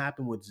everything that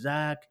happened with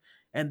Zach.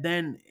 And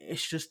then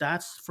it's just,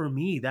 that's for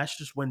me, that's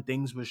just when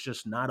things was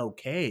just not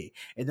okay.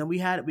 And then we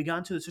got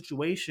into the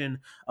situation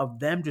of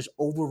them just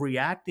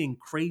overreacting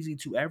crazy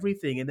to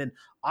everything. And then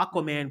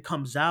Aquaman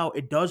comes out,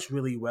 it does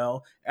really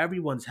well.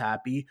 Everyone's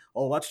happy.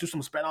 Oh, let's do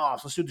some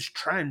spinoffs. Let's do this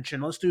trench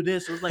and let's do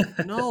this. It was like,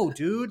 no,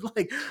 dude.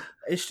 Like,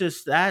 it's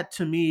just, that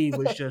to me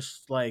was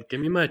just like, give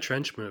me my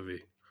trench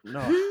movie. no,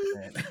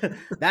 man.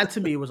 That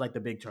to me was like the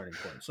big turning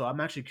point. So I'm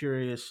actually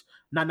curious,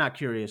 not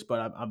curious,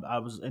 but I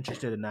was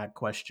interested in that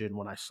question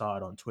when I saw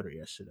it on Twitter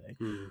yesterday.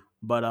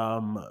 But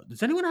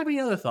does anyone have any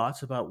other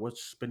thoughts about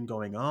what's been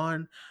going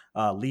on?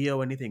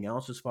 Leo, anything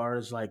else as far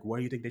as like where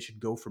do you think they should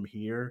go from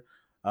here?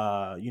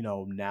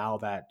 Now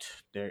that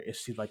it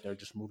seems like they're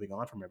just moving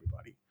on from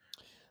everybody.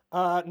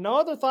 No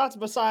other thoughts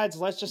besides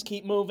let's just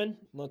keep moving.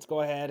 Let's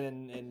go ahead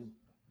and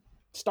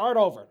start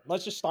over.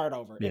 Let's just start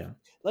over. Yeah.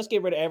 Let's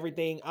get rid of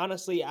everything.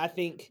 Honestly, I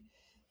think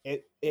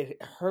it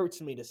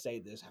hurts me to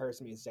say this.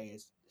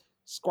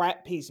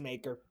 Scrap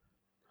Peacemaker.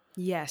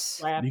 Yes.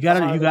 Scrap You gotta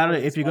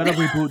Harley if you're Quinn. gonna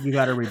reboot, you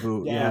gotta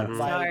reboot. Yeah.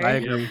 Like, I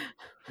agree.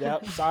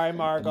 Yep. Sorry,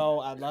 Margot.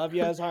 I love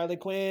you as Harley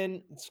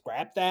Quinn.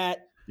 Scrap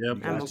that. Yep.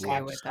 I'm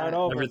okay with that.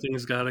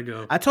 Everything's gotta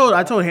go. I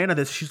told Hannah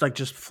this. She's like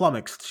just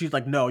flummoxed. She's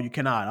like, no, you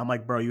cannot. I'm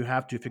like, bro, you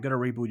have to. If you're gonna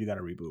reboot, you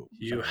gotta reboot.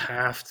 You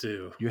have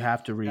to. You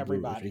have to reboot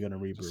Everybody. if you're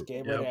gonna reboot. Just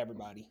get rid of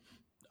everybody.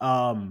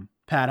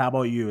 Pat, how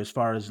about you? As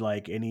far as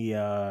like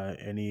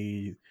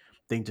anything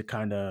to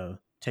kind of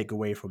take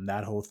away from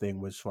that whole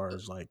thing, as far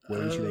as like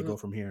where do they go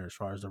from here? As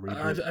far as the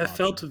reboot, I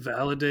felt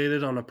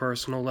validated on a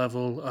personal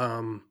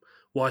level.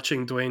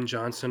 Watching Dwayne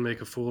Johnson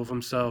make a fool of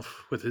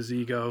himself with his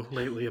ego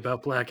lately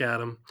about Black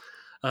Adam.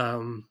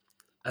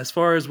 As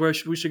far as where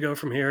we should go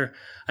from here,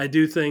 I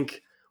do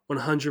think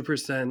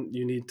 100%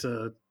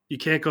 you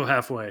can't go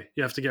halfway.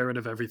 You have to get rid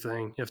of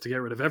everything. You have to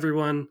get rid of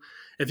everyone.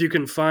 If you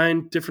can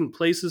find different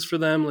places for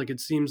them, like it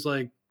seems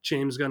like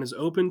James Gunn is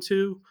open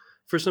to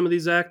for some of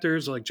these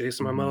actors, like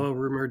Jason Momoa,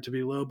 rumored to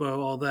be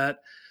Lobo, all that,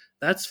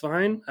 that's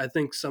fine. I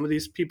think some of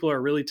these people are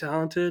really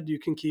talented. You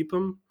can keep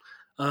them,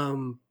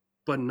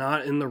 but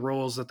not in the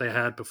roles that they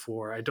had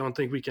before. I don't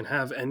think we can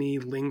have any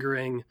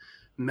lingering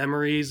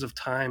memories of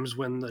times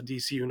when the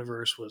DC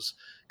universe was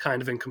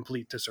kind of in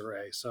complete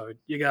disarray. So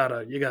you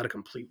gotta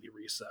completely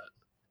reset.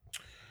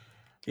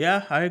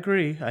 Yeah, I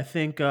agree. I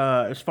think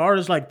as far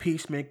as like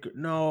Peacemaker,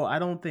 no, I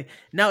don't think.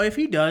 Now, if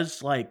he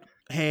does like,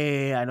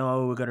 hey, I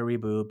know we're gonna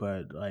reboot,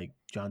 but like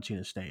John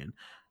Cena's staying,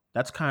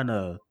 that's kind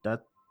of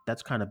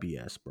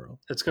BS, bro.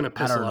 It's gonna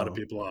piss a lot of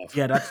people off.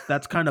 Yeah,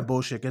 that's kind of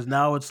bullshit. Because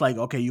now it's like,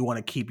 okay, you want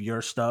to keep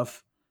your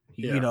stuff,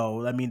 Yeah. you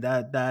know? I mean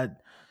that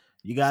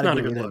you got to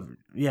get rid of.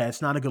 Yeah,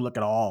 it's not a good look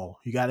at all.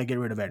 You got to get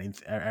rid of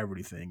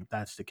everything. If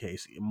that's the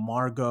case,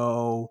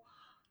 Margot,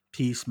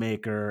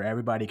 Peacemaker,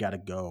 everybody got to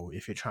go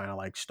if you're trying to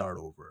like start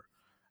over.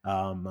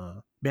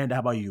 Amanda, how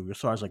about you? As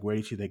far as like where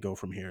do you see they go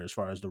from here as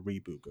far as the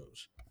reboot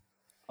goes?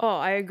 Oh,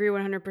 I agree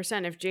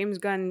 100%. If James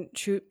Gunn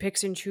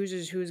picks and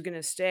chooses who's going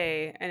to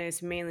stay and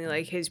it's mainly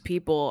like his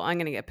people, I'm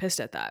going to get pissed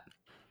at that.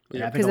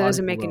 Yeah, Because that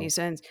doesn't make any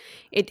sense.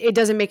 It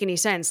doesn't make any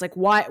sense. Like,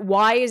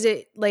 why is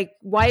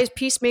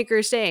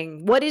Peacemaker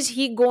staying? What is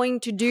he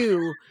going to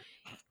do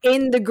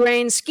in the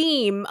grand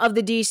scheme of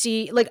the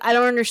DC? Like, I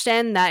don't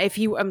understand that.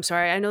 I'm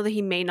sorry, I know that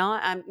he may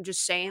not. I'm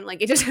just saying,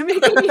 like, it doesn't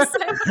make any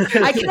sense.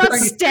 I cannot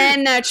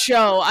stand that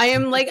show.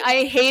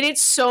 I hate it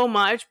so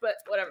much, but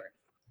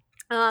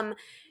whatever.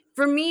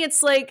 For me,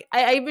 it's like,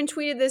 I even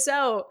tweeted this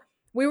out.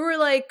 We were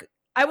like,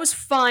 I was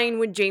fine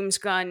with James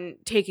Gunn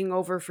taking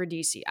over for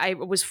DC. I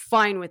was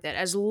fine with it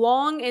as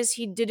long as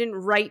he didn't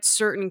write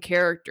certain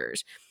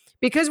characters.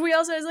 Because we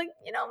also was like,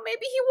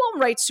 maybe he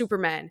won't write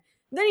Superman.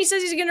 Then he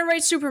says he's going to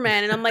write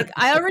Superman. And I'm like,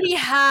 I already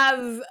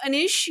have an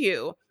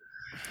issue.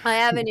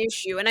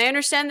 And I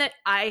understand that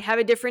I have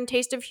a different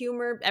taste of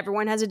humor.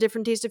 Everyone has a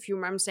different taste of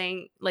humor. I'm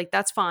saying, like,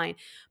 that's fine.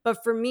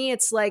 But for me,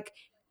 it's like,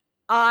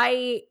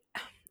 I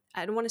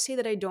don't want to say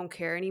that I don't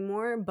care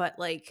anymore, but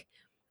like,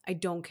 I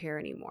don't care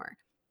anymore.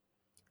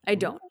 I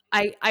don't.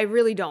 I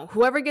really don't.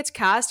 Whoever gets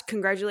cast,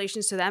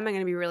 congratulations to them. I'm going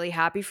to be really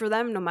happy for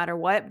them no matter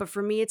what. But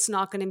for me, it's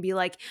not going to be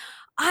like,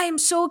 I am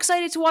so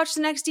excited to watch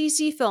the next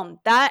DC film.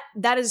 That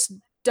is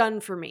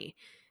done for me.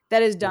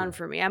 That is done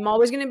for me. I'm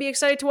always going to be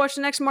excited to watch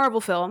the next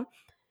Marvel film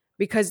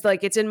because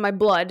like it's in my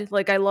blood.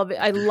 Like I love it.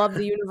 I love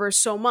the universe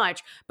so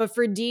much. But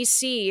for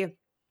DC,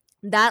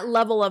 that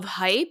level of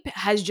hype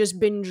has just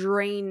been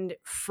drained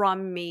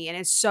from me. And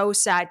it's so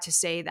sad to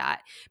say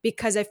that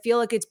because I feel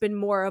like it's been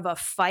more of a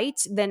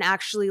fight than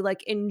actually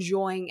like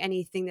enjoying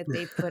anything that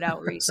they've put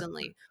out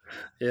recently.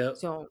 Yeah,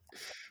 So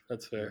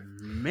that's fair.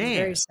 Man,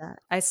 very sad.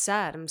 It's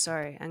sad. I'm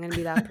sorry. I'm going to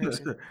be that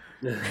person.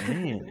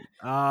 man.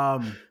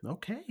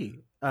 Okay.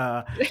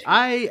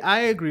 I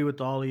agree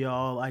with all of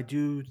y'all. I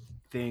do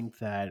think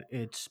that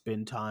it's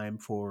time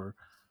for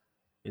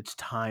a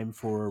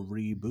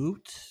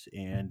reboot,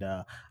 and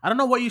I don't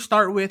know what you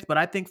start with, but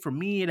I think for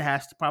me it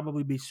has to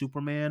probably be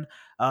Superman.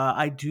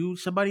 I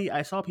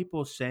saw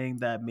people saying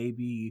that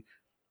maybe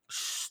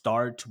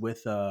start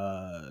with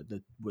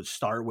the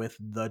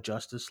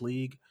Justice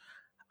League.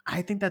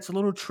 I think that's a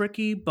little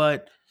tricky,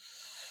 but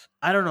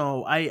I don't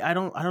know. I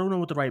don't know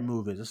what the right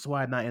move is. That's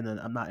why I'm not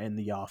in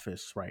the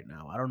office right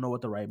now. I don't know what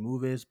the right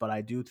move is, but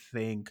I do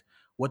think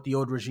what the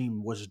old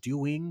regime was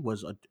doing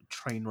was a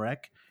train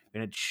wreck,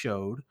 and it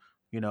showed,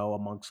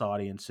 amongst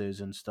audiences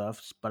and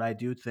stuff. But I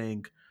do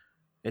think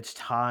it's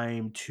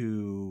time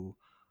to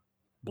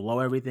blow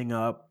everything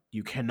up.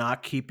 You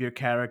cannot keep your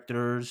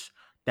characters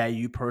that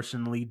you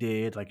personally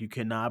did. Like you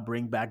cannot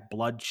bring back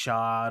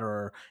Bloodshot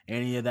or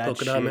any of that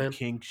Polka Dot Man.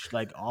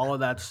 like all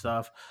of that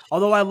stuff.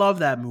 Although I love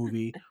that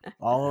movie,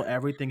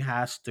 everything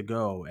has to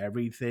go.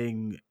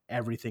 Everything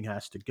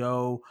has to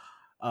go.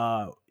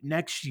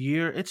 Next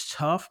year it's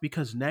tough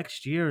because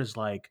next year is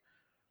like,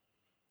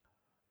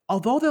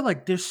 although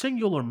they're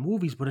singular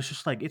movies, but it's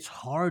just like it's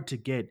hard to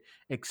get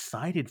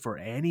excited for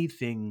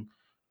anything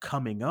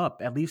coming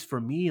up. At least for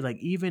me, like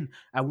even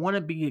I want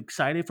to be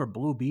excited for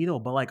Blue Beetle,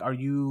 but like, are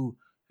you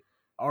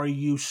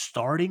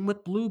starting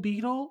with Blue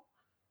Beetle?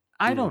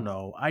 I don't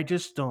know. I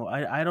just don't.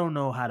 I don't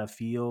know how to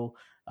feel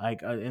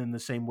like in the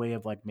same way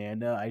of like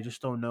Manda. I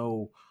just don't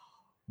know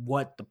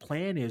what the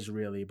plan is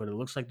really, but it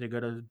looks like they're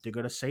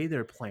gonna say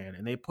their plan,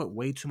 and they put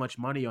way too much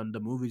money on the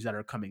movies that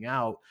are coming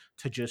out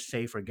to just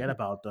say forget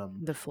about them.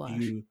 The Flash.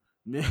 Do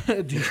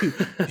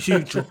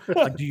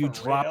you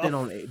drop them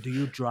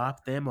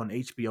on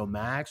HBO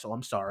Max? Oh,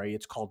 I'm sorry,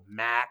 it's called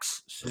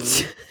Max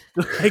soon.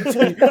 Hey,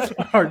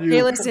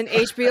 listen,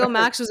 HBO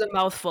Max was a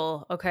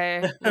mouthful.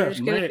 Okay, We're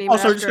just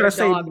gonna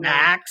say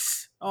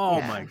Max. Oh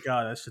yeah. My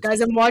god, that's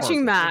guys! I'm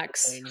watching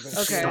Max.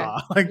 Okay,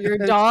 like, your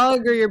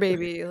dog or your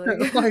baby?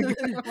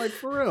 Like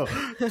for real.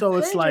 So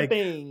it's like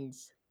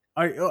things.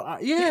 Are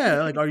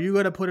you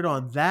gonna put it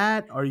on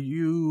that? Are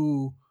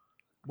you?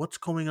 What's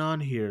going on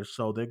here?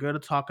 So they're gonna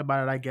talk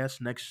about it, I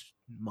guess, next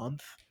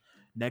month,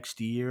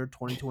 next year,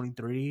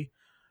 2023.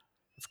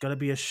 It's gonna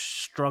be a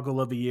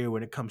struggle of a year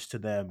when it comes to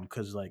them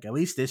because, like, at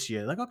least this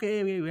year, like,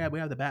 okay, we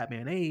have the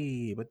Batman,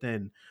 hey, but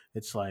then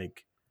it's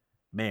like,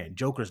 man,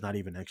 Joker's not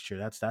even next year.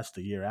 That's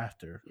the year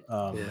after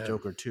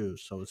Joker 2.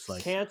 So it's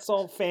like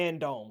cancel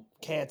fandom.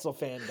 It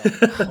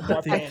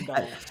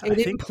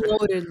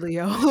imploded,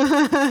 Leo.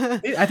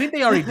 I think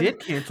they already did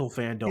cancel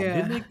fandom,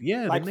 didn't they?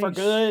 Yeah, like for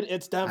good.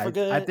 It's done for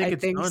good. I think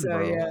it's done, so,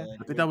 bro. Yeah.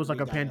 I think that was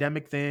like a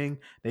pandemic thing.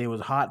 It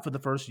was hot for the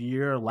first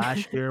year.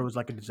 Last year was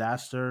like a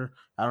disaster.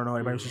 I don't know.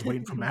 Everybody was just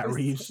waiting for Matt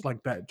Reeves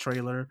like that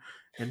trailer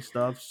and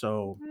stuff.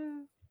 So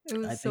it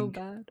was so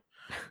bad.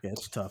 Yeah,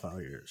 it's tough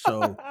out here.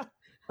 So.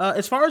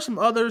 As far as some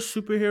other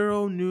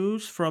superhero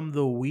news from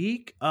the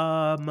week,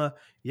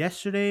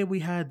 yesterday we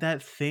had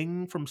that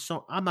thing from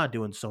I'm not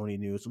doing Sony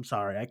news. I'm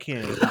sorry, I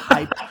can't. The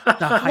hype.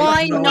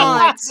 Why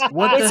not?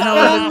 What it's the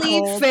hell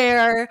only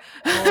fair.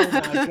 Oh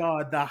my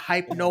god, the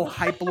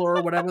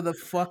hypler, whatever the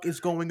fuck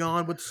is going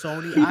on with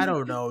Sony. I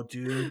don't know,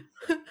 dude.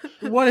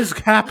 What is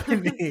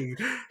happening?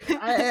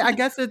 I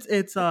guess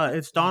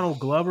it's Donald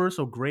Glover,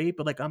 so great,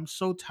 but like I'm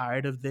so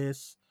tired of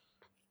this.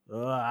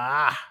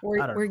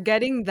 We're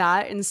getting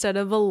that instead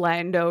of a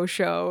Lando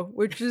show,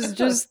 which is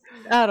just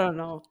I don't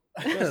know.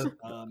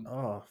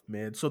 Oh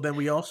man! So then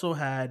we also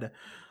had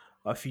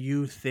a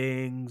few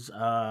things.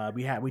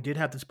 We did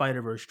have the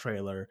Spider-Verse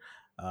trailer.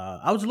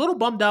 I was a little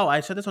bummed out.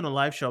 I said this on a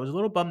live show. I was a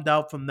little bummed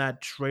out from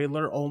that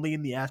trailer, only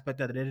in the aspect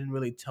that it didn't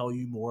really tell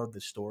you more of the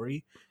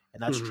story,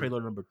 and that's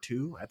trailer number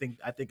 2. I think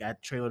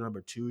at trailer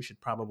number 2 should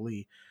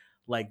probably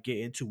like get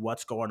into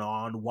what's going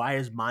on. Why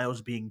is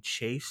Miles being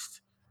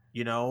chased?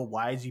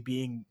 Why is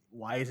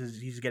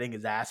he's getting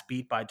his ass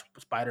beat by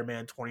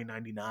Spider-Man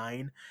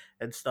 2099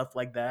 and stuff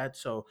like that.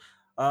 So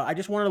I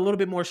just wanted a little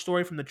bit more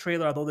story from the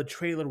trailer, although the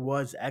trailer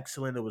was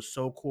excellent. It was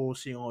so cool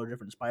seeing all the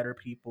different Spider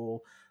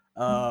people.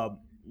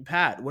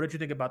 Pat, what did you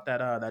think about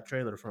that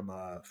trailer from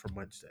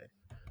Wednesday?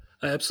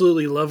 I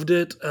absolutely loved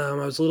it. I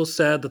was a little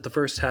sad that the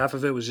first half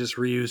of it was just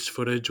reused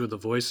footage with a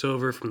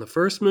voiceover from the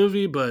first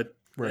movie, but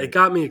Right. It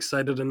got me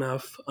excited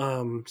enough.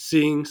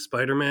 Seeing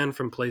Spider-Man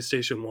from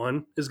PlayStation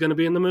 1 is going to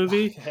be in the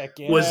movie Heck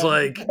was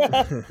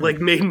yeah. like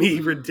made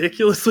me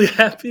ridiculously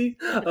happy.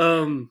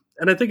 And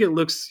I think it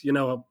looks,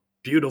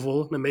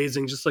 beautiful and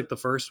amazing, just like the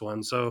first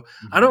one. So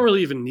I don't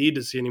really even need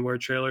to see any more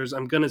trailers.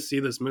 I'm going to see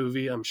this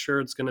movie. I'm sure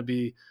it's going to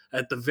be,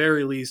 at the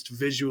very least,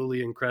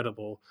 visually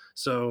incredible.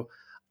 So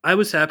I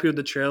was happy with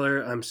the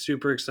trailer. I'm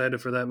super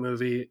excited for that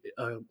movie.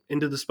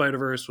 Into the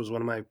Spider-Verse was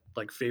one of my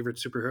favorite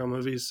superhero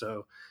movies.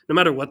 So no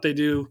matter what they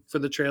do for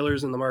the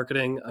trailers and the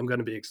marketing, I'm going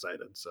to be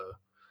excited. So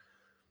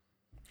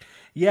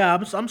Yeah,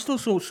 I'm still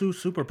so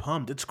super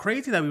pumped. It's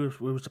crazy that we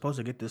were supposed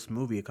to get this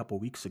movie a couple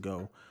weeks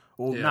ago.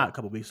 Well, Yeah. not a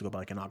couple weeks ago, but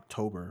like in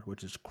October,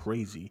 which is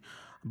crazy.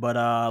 But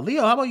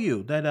Leo, how about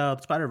you?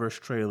 That Spider-Verse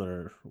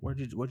trailer. What'd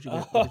you check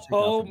out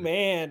Oh from it?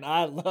 man,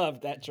 I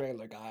love that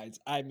trailer, guys.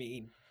 I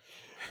mean,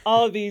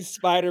 all of these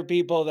spider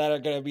people that are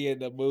gonna be in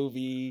the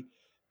movie,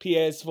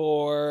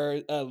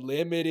 PS4,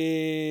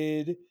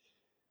 Unlimited.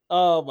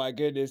 Oh my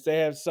goodness, they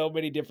have so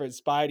many different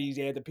Spideys.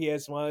 They had the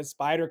PS1,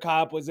 Spider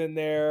Cop was in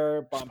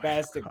there,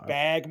 Bombastic Cop.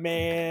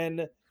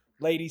 Bagman,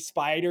 Lady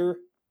Spider.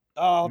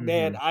 Oh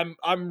man,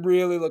 I'm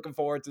really looking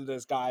forward to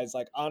this, guys.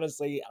 Like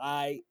honestly,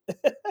 I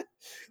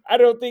I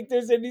don't think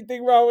there's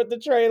anything wrong with the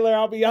trailer.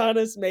 I'll be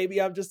honest. Maybe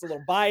I'm just a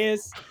little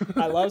biased.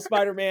 I love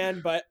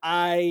Spider-Man, but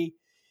I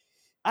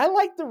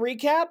like the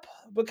recap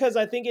because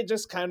I think it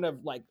just kind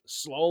of like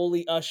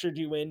slowly ushered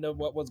you into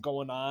what was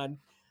going on.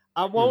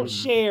 I won't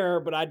share,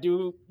 but I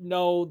do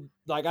know,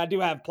 like I do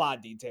have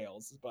plot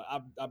details, but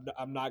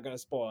I'm not gonna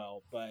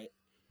spoil. But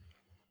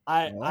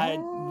I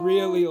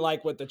really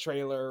like what the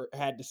trailer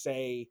had to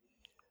say.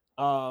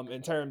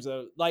 In terms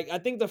of like, I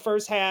think the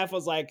first half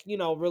was like,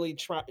 really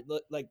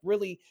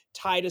really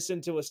tied us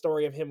into a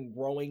story of him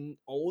growing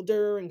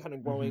older and kind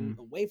of growing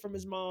away from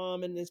his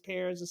mom and his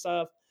parents and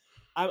stuff.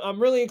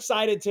 I'm really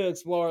excited to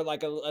explore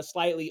like a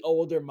slightly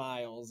older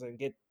Miles and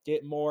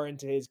get more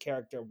into his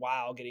character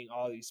while getting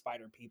all these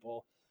spider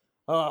people.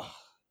 Oh,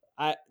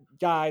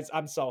 guys,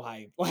 I'm so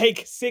hyped.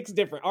 Like 6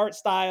 different art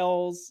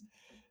styles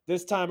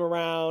this time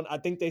around. I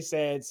think they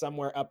said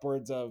somewhere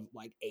upwards of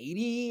like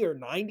 80 or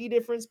 90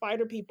 different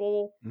spider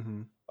people.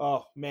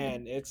 Oh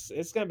man, it's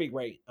gonna be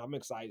great. I'm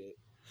excited.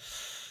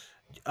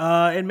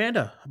 And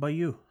Manda, how about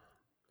you?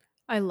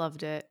 I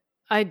loved it.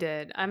 I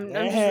did. I'm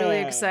just really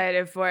Yeah.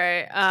 excited for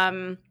it.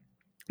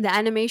 The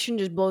animation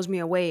just blows me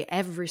away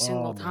every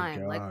single Oh my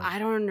time. Like God. I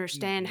don't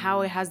understand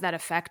how it has that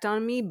effect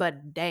on me,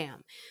 but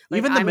damn. Like,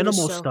 Even the I'm just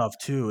minimal so- stuff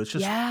too. It's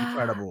just Yeah.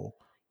 incredible.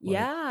 Like,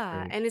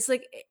 Yeah, great. and it's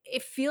like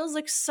it feels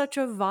like such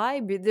a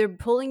vibe. They're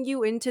pulling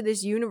you into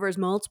this universe,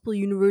 multiple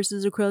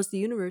universes across the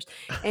universe,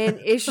 and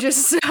it's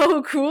just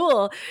so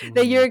cool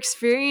that you're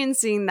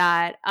experiencing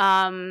that.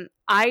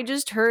 I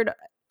just heard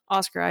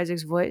Oscar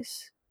Isaac's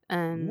voice,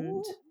 and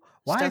Ooh.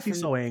 Why is stuff he from-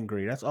 so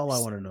angry? That's all I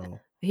want to know.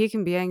 he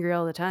can be angry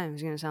all the time.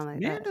 He's gonna sound like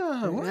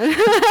Manda, what?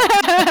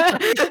 that.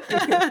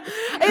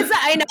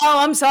 I know.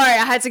 I'm sorry.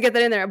 I had to get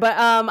that in there, but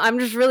I'm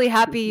just really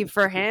happy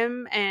for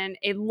him, and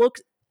it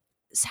looks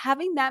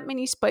having that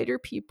many spider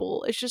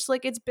people. It's just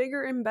like it's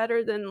bigger and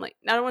better than like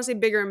I don't want to say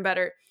bigger and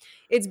better.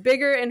 It's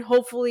bigger and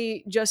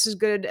hopefully just as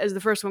good as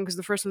the first one because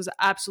the first one's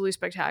absolutely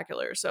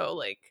spectacular. So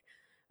like,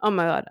 oh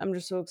my god, I'm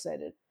just so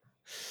excited.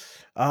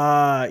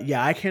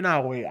 Yeah, I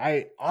cannot wait.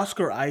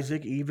 Oscar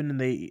Isaac, even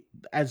in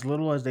as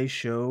little as they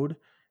showed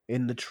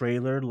in the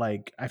trailer,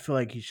 like I feel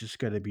like he's just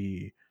gonna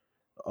be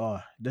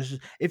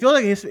it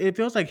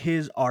feels like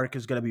his arc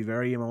is gonna be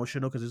very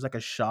emotional because there's like a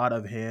shot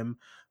of him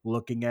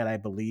looking at, I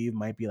believe,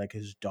 might be like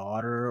his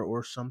daughter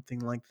or something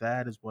like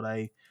that is what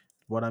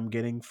I'm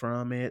getting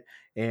from it.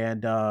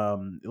 And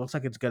it looks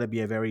like it's gonna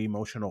be a very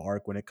emotional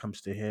arc when it comes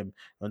to him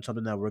and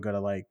something that we're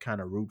gonna like kind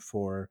of root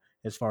for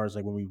as far as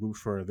like when we root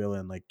for a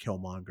villain like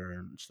Killmonger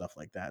and stuff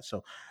like that.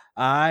 So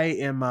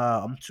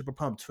I'm super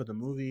pumped for the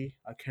movie.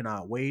 I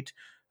cannot wait.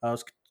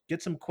 Let's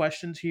get some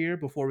questions here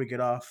before we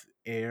get off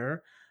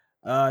air.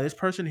 This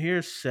person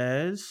here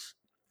says,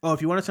 "Oh,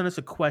 if you want to send us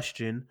a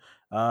question,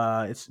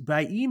 it's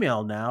by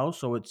email now.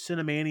 So it's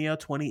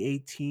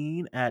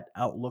cinemania2018 at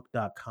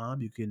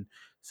outlook.com. You can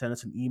send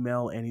us an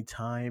email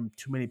anytime.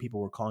 Too many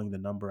people were calling the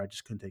number. I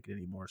just couldn't take it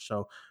anymore.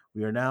 So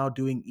we are now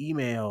doing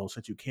email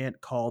since you can't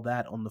call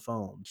that on the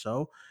phone.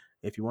 So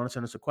if you want to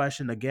send us a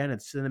question, again,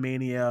 it's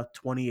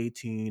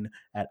cinemania2018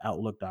 at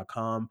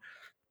outlook.com.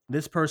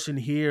 This person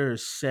here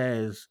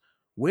says,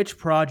 which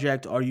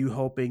project are you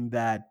hoping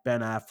that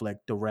Ben Affleck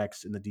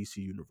directs in the DC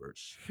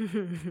universe?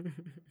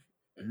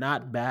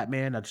 Not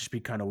Batman. That'd just be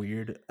kind of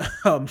weird.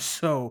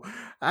 So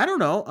I don't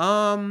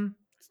know.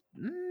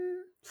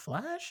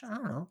 Flash. I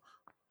don't know.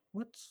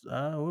 What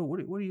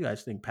do you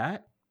guys think,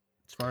 Pat?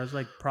 As far as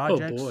like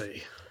projects, Oh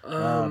boy.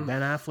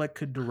 Ben Affleck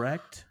could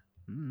direct.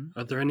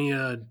 Are there any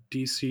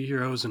DC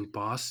heroes in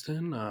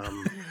Boston?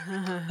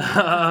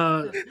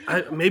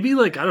 Maybe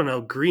like I don't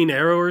know, Green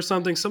Arrow or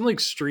something. Some like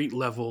street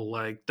level,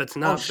 like that's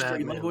not street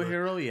Batman, level but-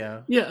 hero.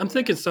 Yeah. Yeah, I'm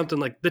thinking something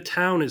like The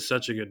Town is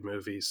such a good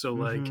movie. So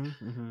like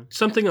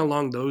something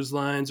along those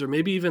lines, or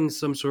maybe even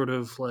some sort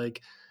of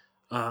like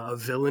a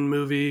villain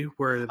movie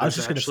where I was there's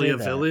just gonna actually say a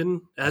that.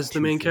 villain as the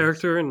main Two-Face.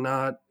 character and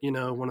not,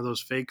 one of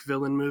those fake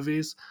villain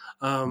movies.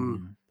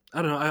 Mhm.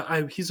 I don't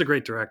know. He's a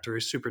great director.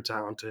 He's super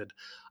talented.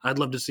 I'd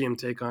love to see him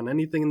take on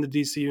anything in the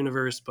DC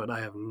universe, but I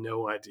have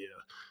no idea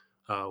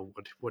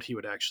what he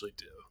would actually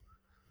do.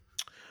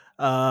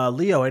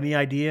 Leo, any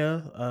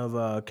idea of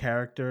a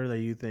character that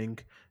you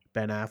think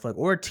Ben Affleck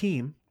or a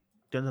team,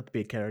 doesn't have to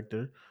be a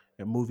character,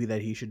 a movie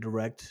that he should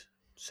direct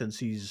since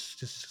he's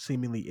just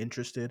seemingly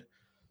interested?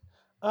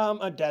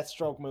 A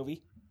Deathstroke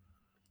movie.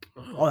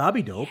 Oh, that'd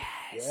be dope.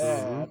 Yeah.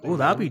 Mhm. I think Oh,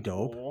 that'd be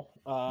dope.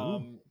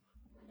 cool.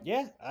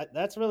 Yeah,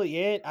 that's really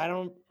it. I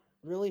don't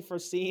really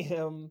foresee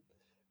him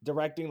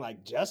directing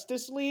like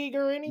Justice League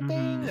or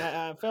anything. Mhm.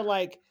 I feel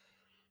like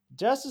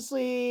Justice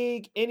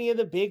League, any of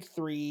the big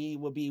three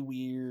would be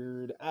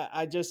weird.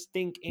 I just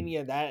think any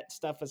of that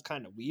stuff is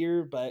kind of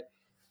weird. But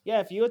yeah,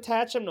 if you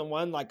attach him to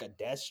one like a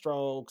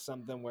Deathstroke,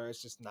 something where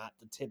it's just not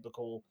the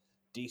typical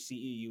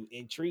DCEU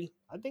entry,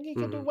 I think he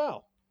could do Mhm.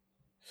 well.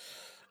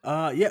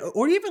 Yeah,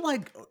 or even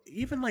like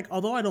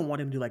although I don't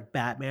want him to do like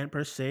Batman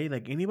per se,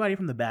 like anybody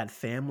from the Bat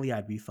family,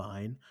 I'd be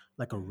fine.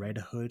 Like a Red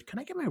Hood. Can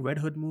I get my Red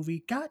Hood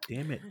movie? God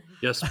damn it.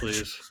 Yes,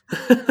 please.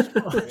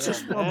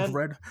 Just Yeah, man.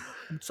 Red.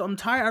 So I'm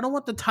tired. I don't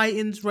want the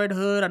Titans Red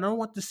Hood. I don't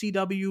want the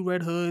CW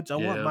Red Hoods. I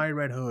want Yeah. my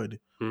Red Hood.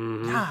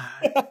 Mhm.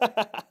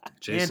 God.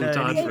 Jason And,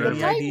 Todd any- Hey, the any forever.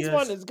 Titans ideas?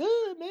 one is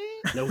good, man.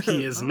 No,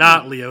 he is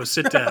not, Leo.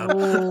 Sit down.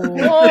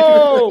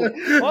 Oh,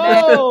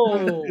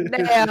 Whoa!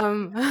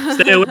 damn.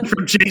 Stay away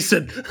from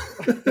Jason.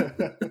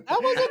 That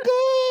was a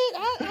good.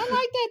 I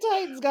like that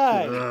Titans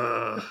guy.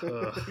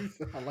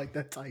 Ugh. I like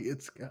that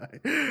Titans guy.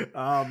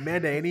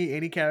 Amanda,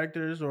 any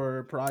characters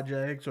or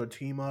projects or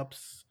team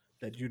ups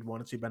that you'd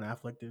want to see Ben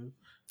Affleck do?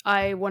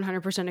 I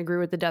 100% agree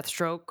with the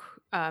Deathstroke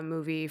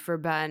movie for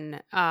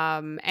Ben.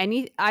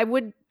 I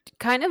would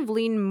kind of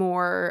lean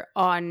more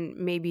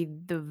on maybe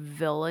the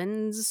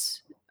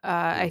villains.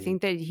 I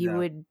think that he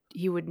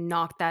would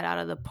knock that out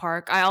of the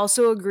park. I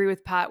also agree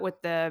with Pat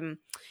with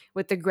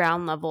the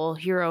ground level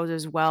heroes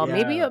as well.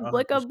 Maybe Yeah,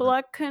 like a 100%.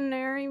 Black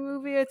Canary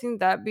movie. I think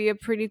that'd be a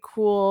pretty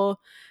cool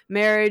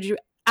marriage.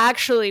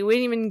 Actually, I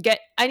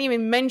didn't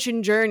even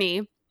mention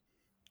Journey.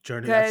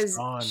 Journey, that's Because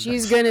gone.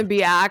 she's gonna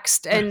be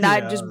axed, and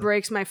that just Yeah.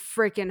 breaks my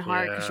freaking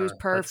heart because she was Yeah,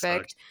 that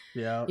perfect,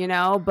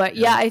 Yeah. But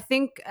Yeah. yeah, I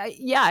think,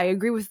 I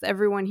agree with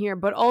everyone here.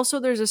 But also,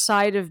 there's a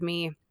side of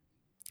me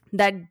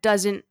that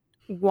doesn't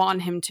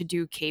want him to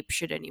do cape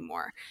shit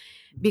anymore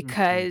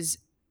because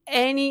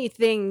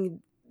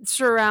anything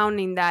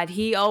surrounding that,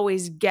 he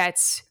always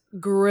gets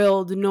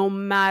grilled no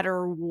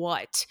matter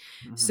what.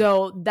 Mhm.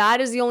 So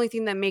that is the only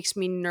thing that makes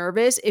me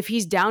nervous. If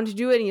he's down to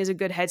do it and he has a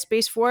good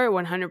headspace for it,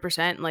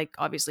 100%, like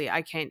obviously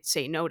I can't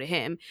say no to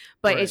him,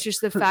 but Right. it's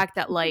just the fact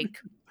that like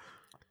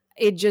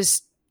it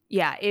just,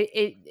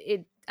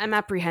 I'm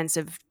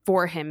apprehensive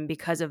for him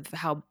because of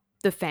how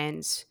the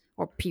fans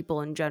or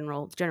people in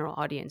general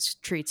audience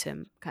treats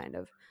him kind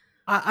of.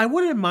 I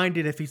wouldn't mind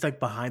it if he's like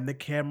behind the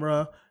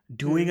camera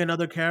doing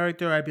another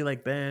character. I'd be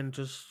like, Ben,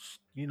 just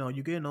you're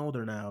getting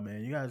older now,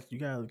 man. You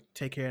gotta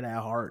take care of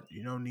that heart.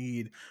 You don't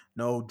need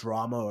no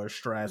drama or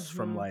stress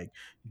from Mhm. like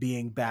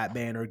being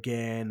Batman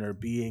again or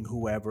being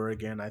whoever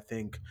again. I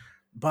think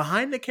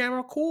behind the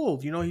camera, cool.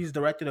 He's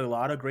directed a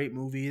lot of great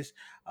movies.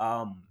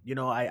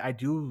 I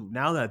do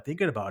now that I'm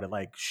thinking about it,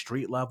 like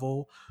street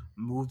level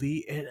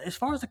movie. And as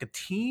far as like a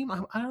team,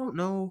 I don't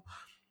know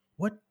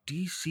what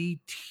DC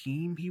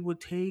team he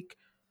would take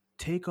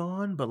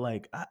on, but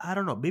like I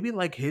don't know, maybe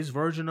like his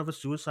version of a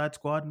Suicide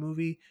Squad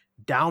movie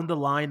down the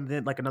line,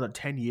 then like another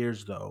 10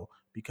 years though,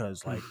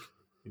 because like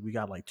we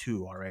got like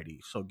two already.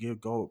 So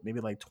go maybe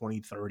like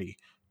 2030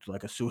 to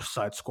like a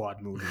Suicide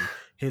Squad movie,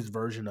 his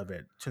version of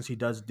it, since he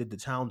did the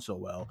town so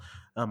well.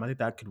 I think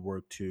that could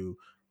work too.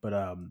 But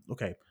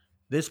okay.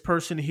 This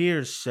person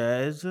here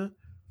says,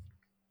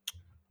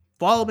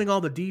 following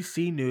all the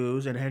DC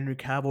news and Henry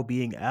Cavill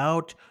being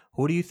out,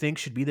 who do you think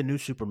should be the new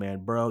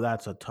Superman? Bro,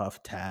 that's a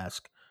tough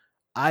task.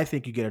 I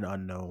think you get an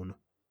unknown.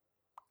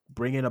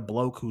 Bring in a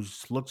bloke who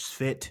looks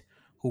fit,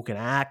 who can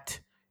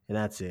act, and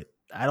that's it.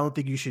 I don't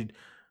think you should.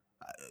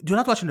 Dude,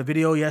 I was watching a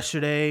video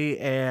yesterday,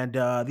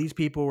 and these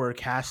people were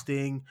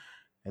casting,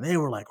 and they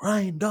were like,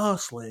 Ryan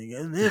Gosling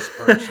and this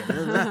person.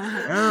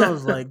 And I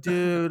was like,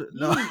 dude,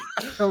 no, I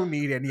don't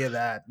need any of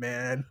that,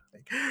 man.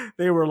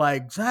 They were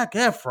like, Zac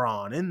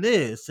Efron and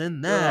this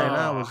and that. And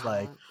I was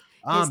like,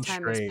 I'm His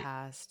time straight. has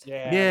passed.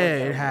 Yeah, look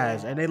it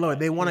has. And they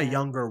want a Yeah.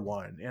 younger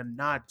one. And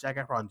not Zac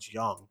Efron's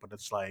young, but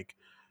it's like,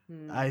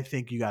 I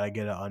think you got to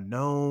get an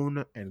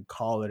unknown and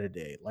call it a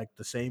day. Like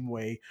the same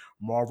way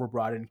Marvel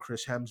brought in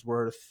Chris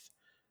Hemsworth,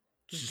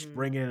 just Mhm.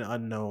 bring in an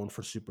unknown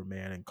for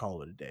Superman and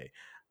call it a day.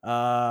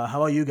 How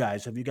about you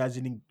guys? You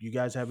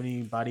guys have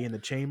anybody in the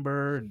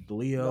chamber?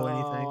 Leo,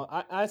 anything?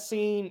 No,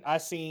 I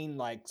seen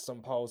like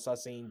some posts. I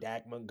seen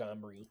Dak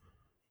Montgomery.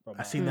 From,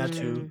 I seen that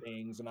Stranger too.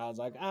 Things, and I was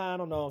like, I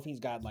don't know if he's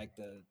got like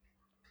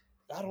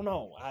I don't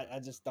know. I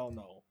just don't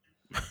know.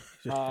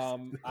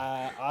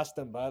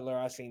 Austin Butler,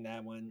 I seen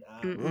that one.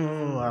 I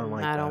don't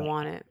like I don't that.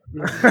 want it.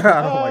 I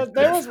don't like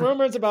There that. was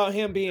rumors about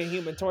him being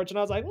Human Torch, and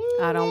I was like,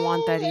 I don't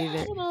want that I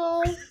either. don't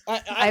know.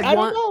 I I don't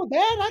want- know.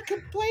 That I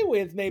could play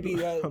with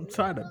maybe. I'm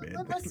trying to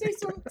man. Let's see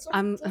some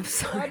I'm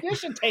sorry.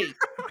 audition tape.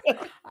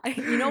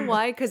 You know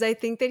why? Because I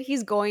think that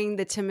he's going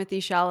the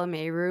Timothy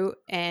Chalamet route,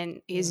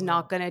 and he's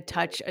not going to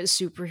touch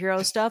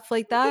superhero stuff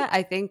like that.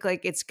 I think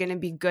like it's going to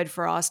be good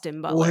for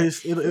Austin Butler. Well,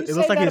 it You looks say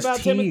like that his about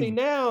Timothy team.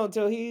 now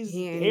until he's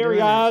He ain't Harry doing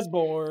it.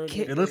 Osborn.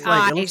 It looks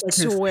like his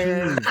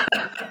swear. team.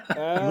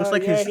 looks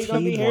like his he's gonna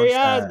be team Harry wants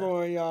that.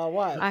 Osborn, y'all.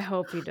 Watch. I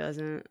hope he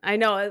doesn't. I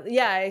know.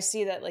 Yeah, I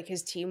see that like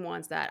his team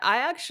wants that. I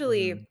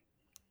actually, Mhm.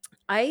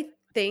 I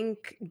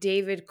think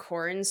David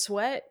Corn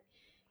Sweat,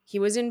 he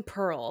was in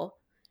Pearl.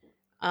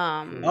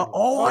 I I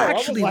was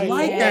actually like,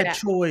 like yeah, that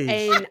choice.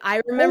 And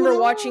I remember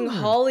watching on.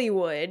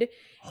 Hollywood,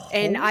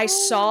 and I Hold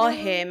saw on.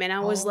 him, and I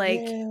was Oh,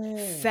 like,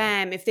 yeah.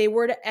 fam, if they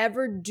were to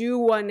ever do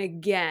one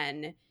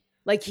again,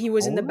 like he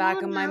was in the Hold back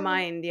on of my now.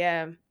 mind.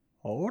 Yeah.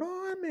 Hold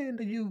on, man.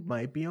 You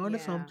might be onto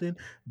Yeah. something.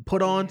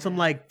 Put on some Yeah.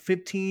 like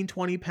 15,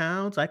 20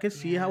 pounds. I can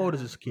see how old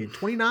is Yeah. this kid?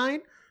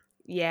 29?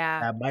 Yeah.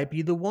 That might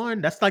be the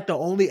one. That's like the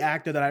only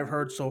actor that I've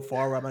heard so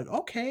far where I'm like,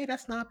 okay,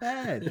 that's not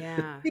bad.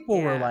 Yeah.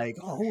 People were yeah. like,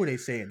 oh, who were they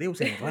saying? They were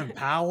saying Glenn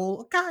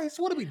Powell. Guys,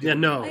 what are we Yeah,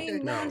 doing? no,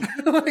 I'm no. not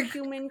him for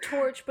Human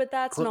Torch, but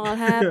that's Glenn- not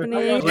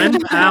happening. Glenn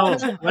Powell.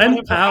 Glenn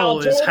Hal Powell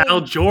is Jordan.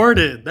 Hal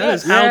Jordan. That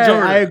is Yeah, Hal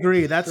Jordan. I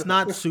agree. That's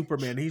not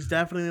Superman. He's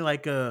definitely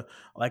like a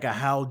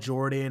Hal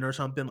Jordan or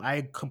something.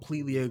 I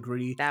completely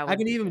agree. That I would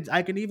can be even good.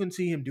 I can even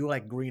see him do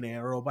like Green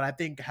Arrow, but I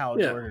think Hal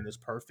Yeah. Jordan is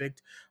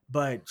perfect.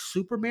 But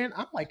Superman,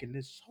 I'm liking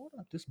this. Hold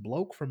up, this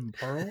bloke from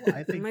Pearl. I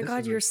Oh think. my this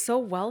god, is you're a, so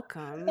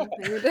welcome.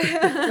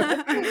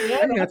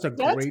 I think that's a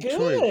great choice.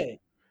 good.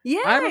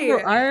 Yeah.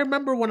 I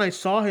remember when I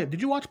saw him.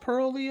 Did you watch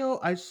Pearl, Leo?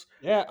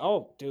 Yeah.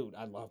 Oh, dude,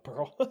 I love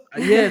Pearl.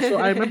 Yeah. So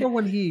I remember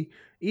when he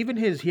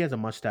has a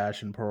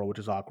mustache in Pearl, which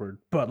is awkward,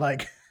 but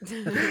like,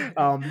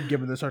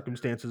 given the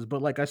circumstances.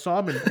 But like, I saw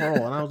him in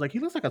Pearl, and I was like, he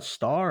looks like a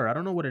star. I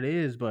don't know what it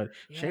is, but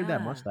shave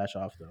that Yeah. mustache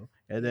off though,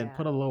 and then Yeah.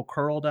 put a little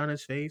curl down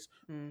his face.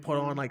 Put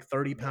on Mhm. like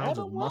 30 pounds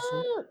That'll of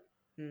muscle, work.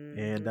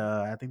 and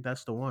Mhm. I think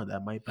that's the one.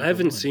 That might be. I the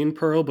haven't one. seen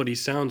Pearl, but he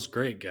sounds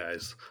great,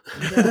 guys.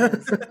 He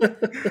does.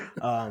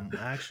 I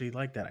actually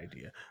like that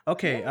idea.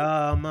 Okay.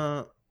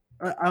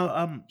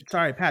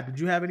 Sorry, Pat. Did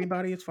you have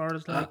anybody as far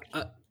as like?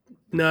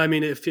 No, I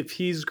mean, if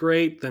he's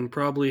great, then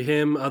probably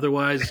him.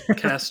 Otherwise,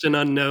 cast an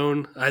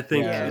unknown. I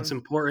think Yeah. it's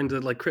important to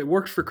like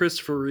work for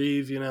Christopher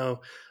Reeve. You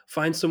know,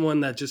 find someone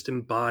that just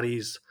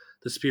embodies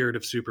the spirit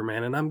of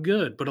Superman, and I'm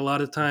good. But a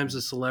lot of times,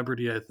 a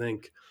celebrity, I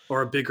think,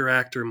 or a bigger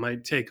actor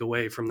might take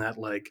away from that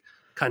like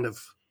kind of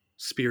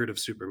spirit of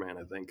Superman.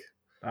 I think.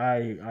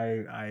 I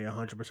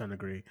 100%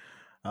 agree.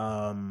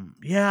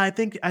 Yeah, I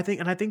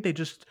think they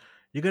just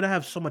you're gonna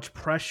have so much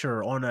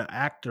pressure on an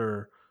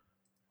actor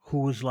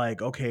who's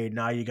like, okay,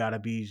 now you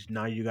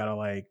gotta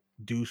like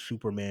do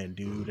Superman,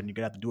 dude, and you're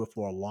gonna have to do it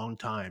for a long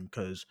time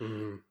because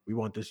Mhm. we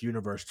want this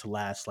universe to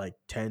last like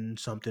 10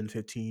 something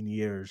 15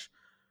 years.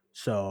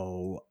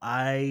 So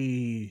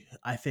I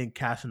think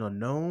cast an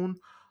unknown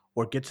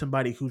or get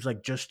somebody who's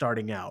like just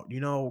starting out,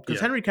 because Yeah.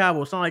 Henry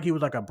Cavill, it's not like he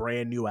was like a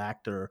brand new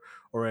actor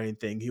or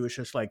anything. He was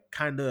just like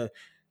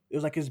it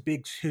was like his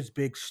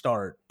big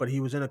start, but he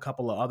was in a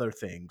couple of other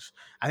things.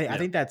 I Yeah.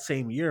 think that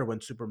same year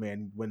when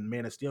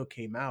Man of Steel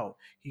came out,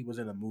 he was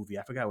in a movie.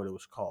 I forgot what it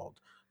was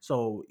called.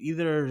 So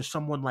either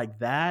someone like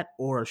that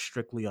or a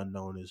Strictly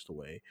Unknown is the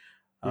way.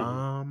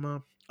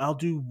 I'll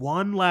do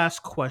one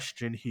last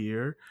question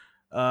here.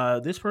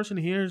 This person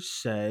here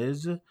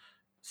says,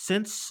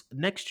 since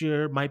next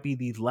year might be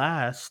the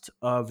last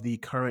of the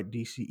current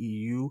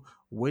DCEU,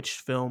 which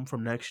film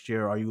from next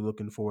year are you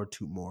looking forward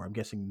to more? I'm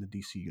guessing the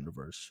DC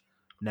universe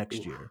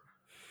next year.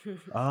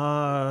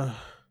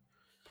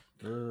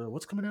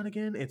 What's coming out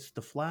again? It's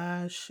The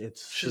Flash.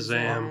 It's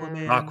Shazam,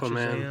 Shazam.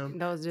 Aquaman,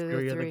 Those are the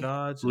Fury of the three.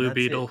 Gods. and Blue that's it.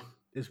 Beetle.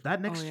 Is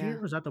that next yeah. year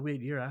or is that the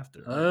year after?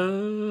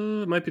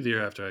 It might be the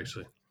year after,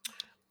 actually.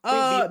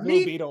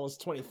 Blue Beetle is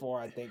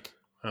 24, I think.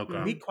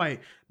 Okay.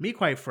 Me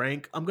quite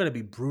frank, I'm gonna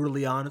be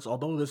brutally honest.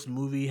 Although this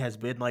movie has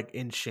been like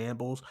in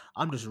shambles,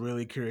 I'm just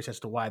really curious as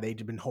to why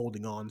they've been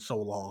holding on so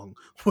long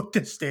with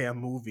this damn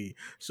movie.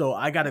 So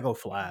I gotta go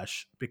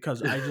Flash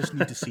because I just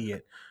need to see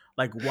it.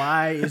 Like,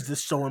 why is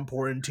this so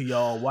important to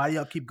y'all? Why do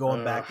y'all keep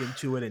going back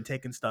into it and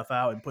taking stuff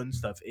out and putting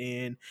stuff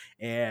in?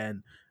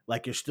 And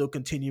like, you're still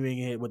continuing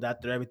it with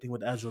everything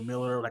with Ezra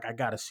Miller. Like, I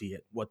gotta see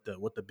it. What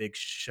the big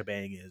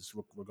shebang is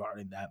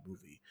regarding that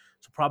movie.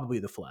 So probably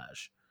the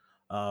Flash.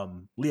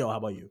 Leo, how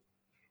about you?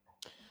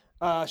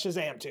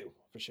 Shazam 2,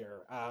 for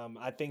sure.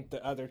 I think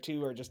the other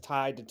two are just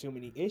tied to too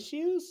many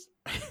issues.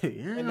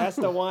 Yeah. And that's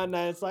the one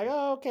that's like,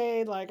 oh,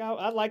 okay, like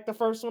I like the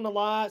first one a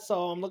lot,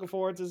 so I'm looking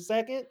forward to the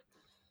second.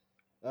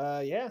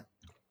 Yeah.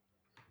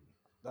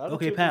 The other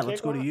Okay, two Pat, can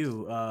let's kick go to rocks.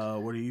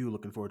 you. What are you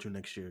looking forward to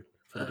next year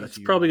for the It's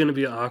DCU? probably going to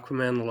be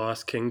Aquaman: The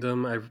Lost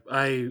Kingdom.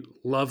 I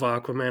love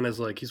Aquaman as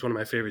like he's one of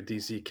my favorite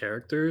DC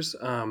characters.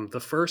 The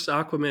first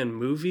Aquaman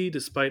movie,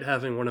 despite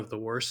having one of the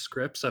worst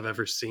scripts I've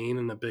ever seen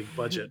in a big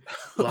budget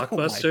Oh my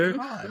blockbuster,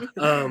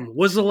 God.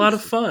 was a lot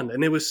of fun,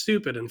 and it was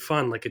stupid and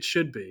fun like it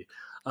should be.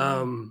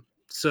 Mm.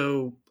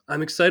 So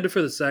I'm excited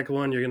for the second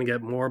one. You're going to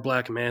get more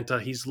Black Manta.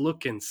 He's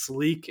looking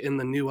sleek in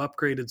the new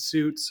upgraded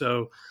suit,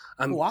 so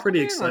I'm Oh, pretty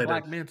Aquaman or excited.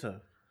 Black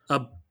Manta?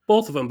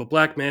 Both of them, but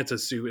Black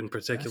Manta's suit in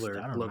That's, particular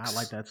I don't looks. not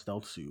like that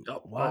stealth suit.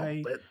 Oh,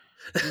 Why? but-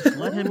 Just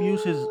let him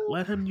use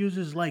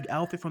his like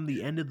outfit from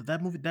the end of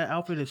that movie. That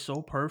outfit is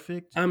so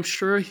perfect. I'm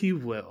sure he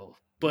will,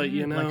 but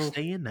you know, like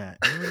stay in that.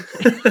 You know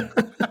what I'm saying?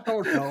 I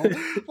don't know.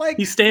 Like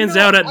he stands you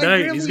know, out at I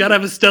night. He's really- got to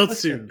have a stealth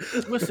listen,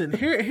 suit. Listen,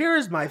 here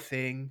is my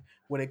thing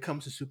when it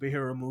comes to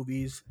superhero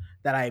movies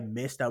that I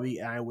missed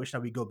and I wish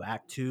that we go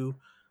back to.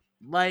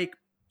 Like,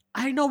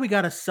 I know we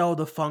gotta sell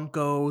the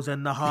Funkos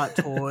and the hot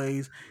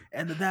toys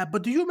and that,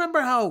 but do you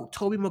remember how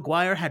Tobey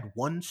Maguire had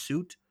one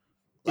suit?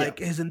 Like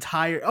his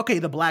entire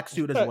the black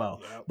suit as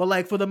well. Yep. But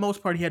like for the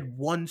most part, he had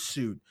one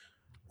suit.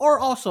 Or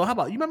also, how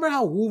about you remember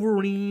how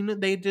Wolverine?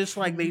 They just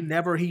like he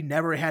never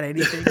had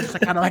anything, just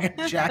like, kind of like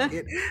a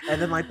jacket, and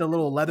then like the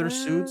little leather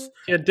suits.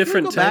 He had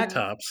different Can we go tank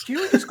back- tops. Can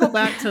we just go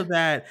back to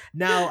that?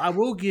 Now, I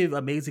will give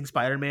Amazing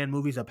Spider-Man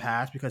movies a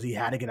pass because he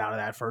had to get out of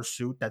that first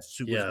suit. That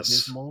suit was Yes.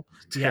 abysmal.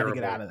 He had to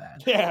get Terrible. out of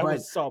that. Yeah, it But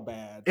was so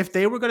bad. if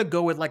they were gonna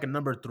go with like a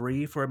number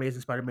 3 for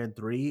Amazing Spider-Man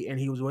 3, and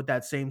he was with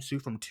that same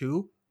suit from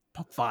 2,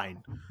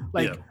 fine.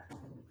 Like. Yeah.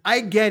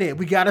 I get it.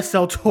 We gotta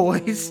sell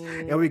toys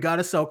and we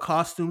gotta sell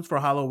costumes for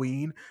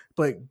Halloween.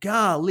 But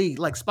golly,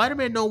 like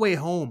Spider-Man No Way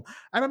Home.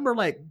 I remember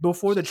like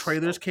before the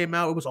trailers came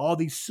out, it was all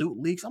these suit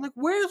leaks. I'm like,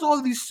 where's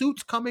all these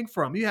suits coming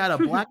from? You had a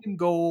black and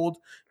gold,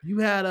 you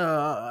had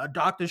a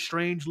Doctor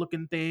Strange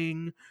looking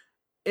thing.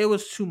 It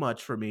was too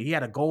much for me. He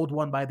had a gold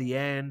one by the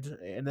end,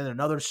 and then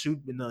another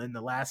suit in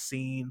the last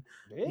scene,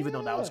 even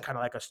though that was Yeah. kind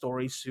of like a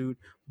story suit.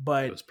 It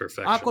But was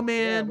perfection. Yeah,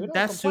 Aquaman, we don't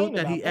that complain suit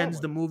that he about that ends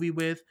one. the movie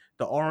with,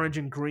 the orange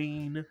and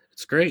green,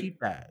 It's great. keep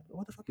that.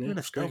 What the fuck are you Yeah, in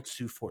a it's great. stealth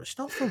suit for?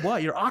 Stealth for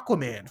what? You're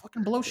Aquaman.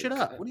 Fucking blow shit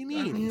up. What do you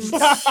mean?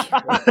 Stealth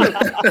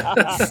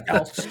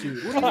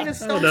suit. What do you mean a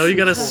stealth No, you suit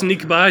got to for?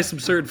 sneak by some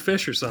certain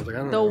fish or something. I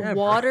don't The know. Yeah,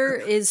 bro. water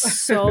is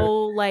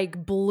so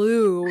like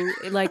blue,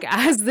 like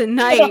as the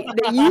night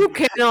that you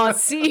cannot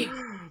see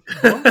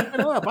Blow shit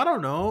up. I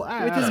don't know.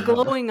 with his don't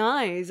know. glowing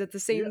eyes at the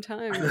same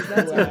time.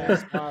 That's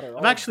Blue-ass water.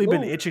 I've Oh, actually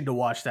been blue. itching to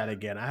watch that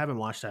again. I haven't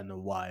watched that in a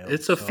while.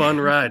 It's a so- fun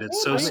ride. It's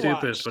Ooh, so I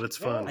stupid, watched. but it's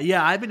Yeah. fun.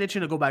 Yeah, I've been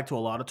itching to go back to a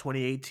lot of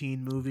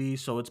 2018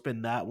 movies. So it's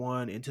been that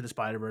one, Into the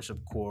Spider-Verse,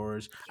 of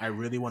course. I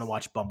really want to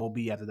watch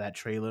Bumblebee after that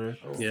trailer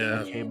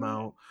Yeah. that came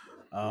out.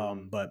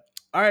 But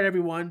all right,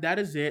 everyone, that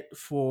is it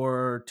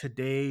for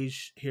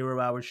today's Hero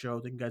Hour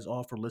show. Thank you guys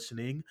all for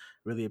listening.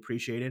 Really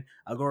appreciate it.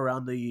 I'll go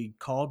around the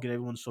call, get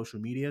everyone's social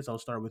medias. I'll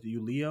start with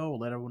you, Leo.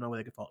 Let everyone know where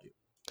they can follow you.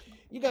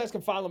 You guys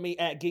can follow me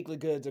at Geekly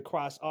Goods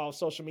across all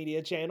social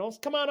media channels.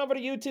 Come on over to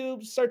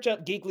YouTube, search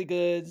up Geekly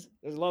Goods.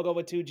 There's a logo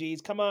with 2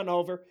 G's. Come on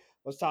over.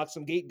 Let's talk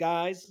some geek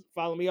guys.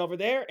 Follow me over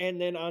there.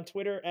 And then on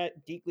Twitter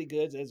at Geekly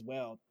Goods as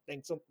well.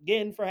 Thanks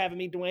again for having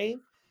me, Dwayne. It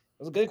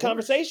was a good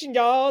conversation,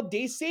 y'all.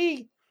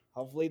 DC.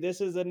 Hopefully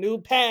this is a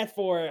new path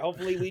for it.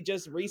 Hopefully we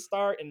just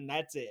restart and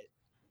that's it.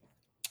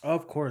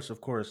 Of course,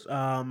 of course.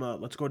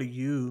 Let's go to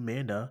you,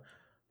 Amanda.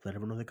 Let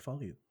everyone know they can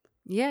follow you.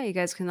 Yeah, you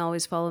guys can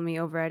always follow me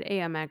over at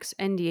AMX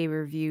NDA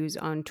Reviews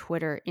on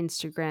Twitter,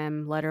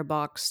 Instagram,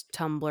 Letterboxd,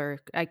 Tumblr.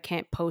 I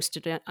can't post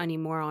it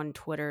anymore on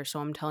Twitter, so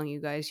I'm telling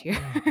you guys here.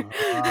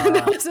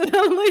 Those are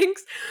the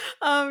links.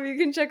 You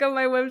can check out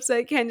my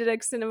website,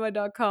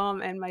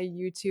 candidxcinema.com, and my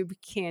YouTube,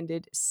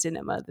 Candid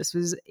Cinema. This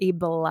was a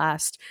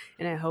blast,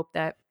 and I hope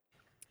that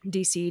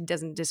DC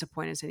doesn't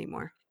disappoint us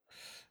anymore.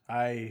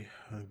 I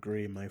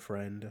agree, my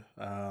friend.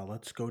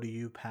 Let's go to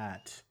you,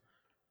 Pat.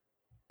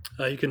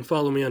 You can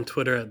follow me on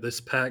Twitter at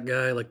this Pat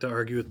guy. I like to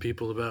argue with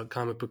people about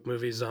comic book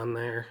movies on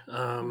there.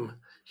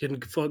 You can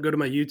go to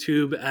my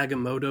YouTube,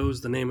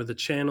 Agamotto's the name of the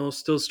channel.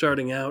 Still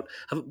starting out.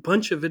 I have a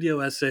bunch of video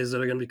essays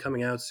that are going to be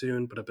coming out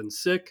soon, but I've been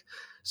sick.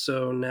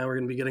 So now we're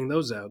going to be getting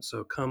those out.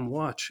 So come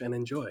watch and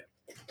enjoy.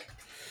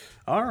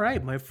 All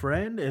right, my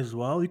friend, as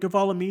well. You can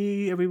follow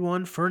me,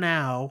 everyone, for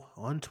now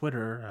on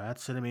Twitter at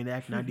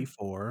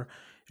Cinemaniac94.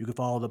 You can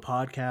follow the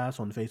podcast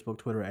on Facebook,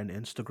 Twitter, and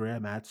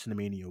Instagram at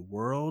Cinemania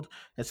World.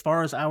 As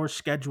far as our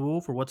schedule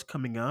for what's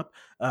coming up,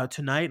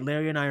 tonight,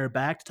 Larry and I are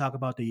back to talk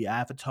about the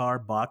Avatar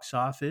box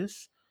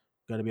office.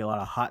 Going to be a lot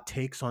of hot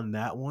takes on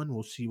that one.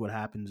 We'll see what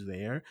happens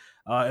there.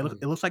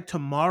 It looks like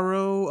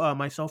tomorrow,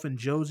 myself and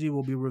Josie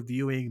will be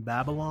reviewing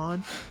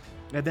Babylon.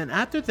 And then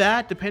after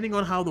that, depending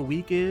on how the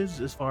week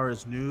is as far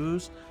as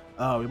news,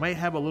 we might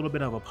have a little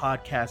bit of a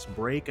podcast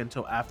break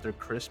until after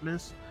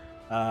Christmas.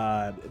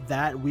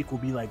 That week will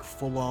be like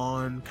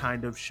full-on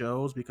kind of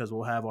shows because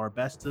we'll have our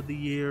best of the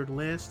year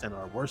list and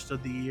our worst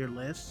of the year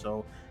list.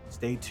 So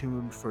stay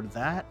tuned for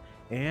that.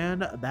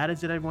 And that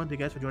is it, everyone. Thank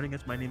you guys for joining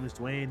us. My name is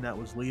Dwayne. That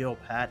was Leo,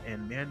 Pat,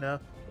 and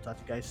Amanda. We'll talk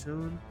to you guys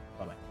soon.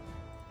 Bye-bye.